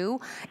your shoe,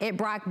 it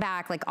brought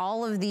back like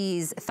all of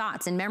these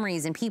thoughts and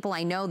memories and people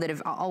I know that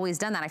have always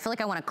done that. I feel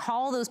like I want to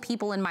call those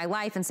people in my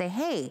life and say,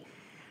 hey,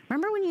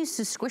 remember when you used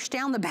to squish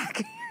down the back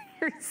of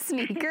your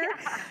sneaker?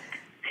 Yeah.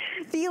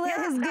 FILA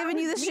has given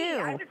you the shoe.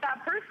 I was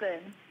that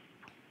person.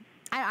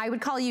 I would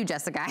call you,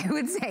 Jessica. I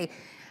would say,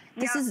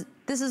 this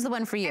is the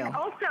one for you. And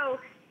also,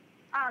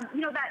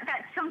 you know, that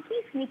chunky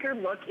sneaker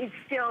look is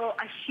still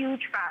a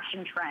huge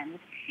fashion trend,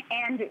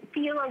 and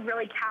FILA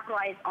really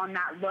capitalized on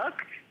that look.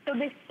 So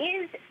this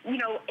is, you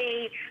know,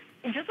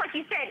 just like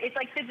you said, it's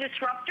like the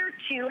Disruptor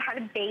 2 had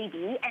a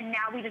baby, and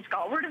now we just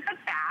got rid of the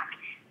back,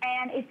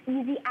 and it's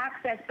easy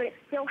access, but it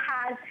still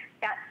has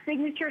that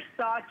signature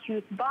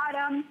sawtooth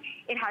bottom.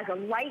 It has a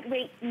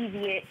lightweight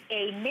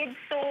EVA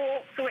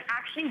midsole, so it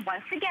actually,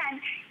 once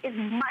again, is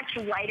much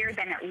lighter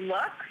than it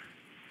looks.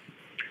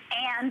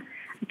 And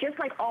just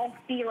like all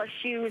FILA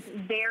shoes,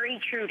 very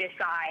true to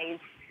size.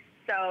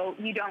 So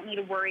you don't need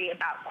to worry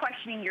about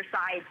questioning your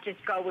size.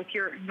 Just go with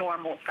your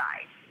normal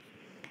size.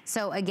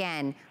 So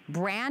again,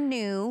 brand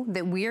new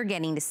that we're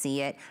getting to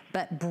see it,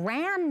 but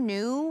brand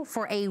new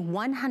for a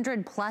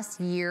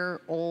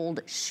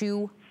 100-plus-year-old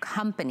shoe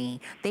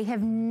company. They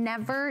have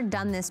never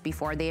done this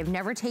before. They have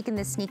never taken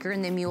the sneaker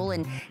and the mule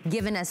and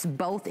given us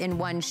both in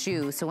one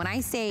shoe. So when I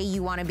say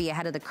you want to be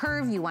ahead of the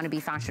curve, you want to be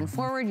fashion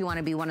forward, you want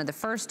to be one of the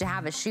first to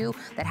have a shoe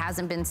that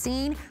hasn't been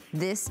seen,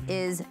 this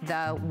is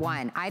the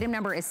one. Item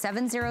number is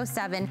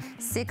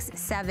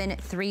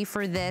 707673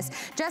 for this.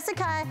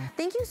 Jessica,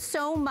 thank you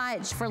so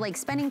much for like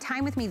spending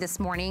time with me this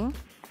morning.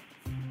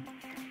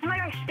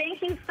 gosh,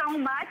 thank you so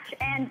much.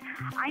 And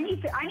I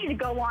need to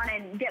go on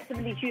and get some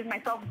of these shoes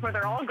myself before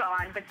they're all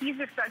gone. But these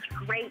are such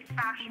great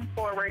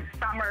fashion-forward,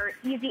 summer,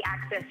 easy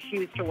access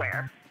shoes to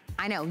wear.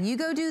 I know, you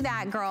go do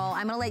that, girl.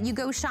 I'm gonna let you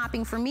go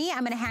shopping for me.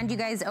 I'm gonna hand you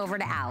guys over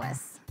to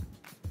Alice.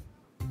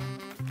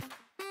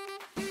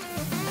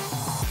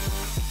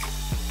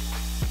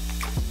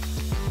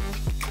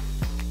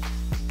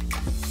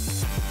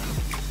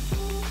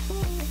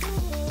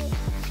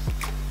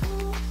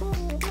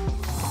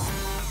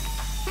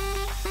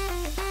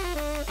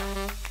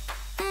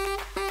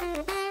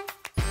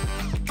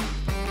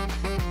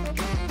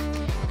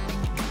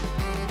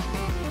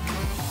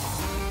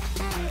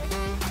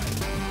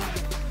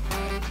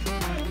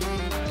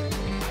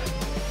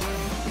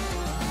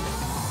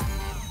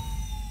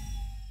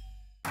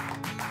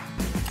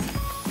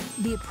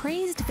 The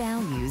appraised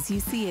values you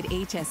see at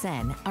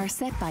HSN are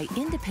set by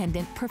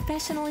independent,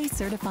 professionally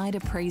certified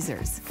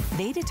appraisers.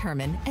 They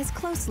determine, as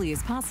closely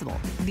as possible,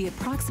 the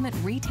approximate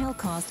retail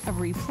cost of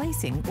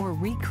replacing or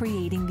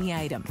recreating the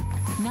item,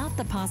 not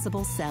the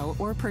possible sell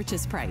or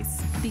purchase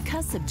price.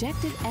 Because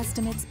subjective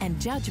estimates and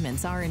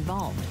judgments are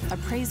involved,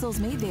 appraisals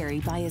may vary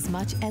by as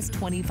much as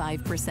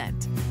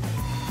 25%.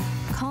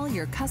 Call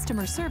your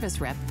customer service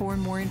rep for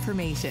more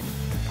information.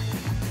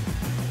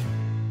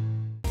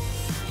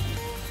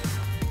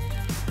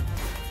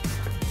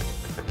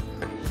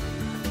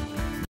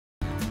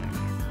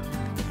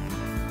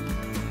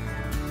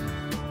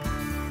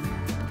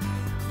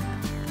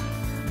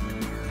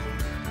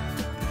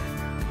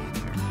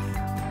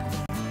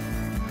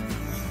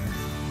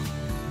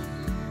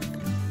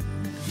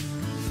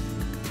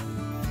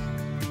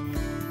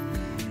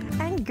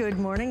 Good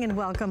morning and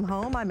welcome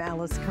home. I'm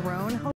Alice Carone.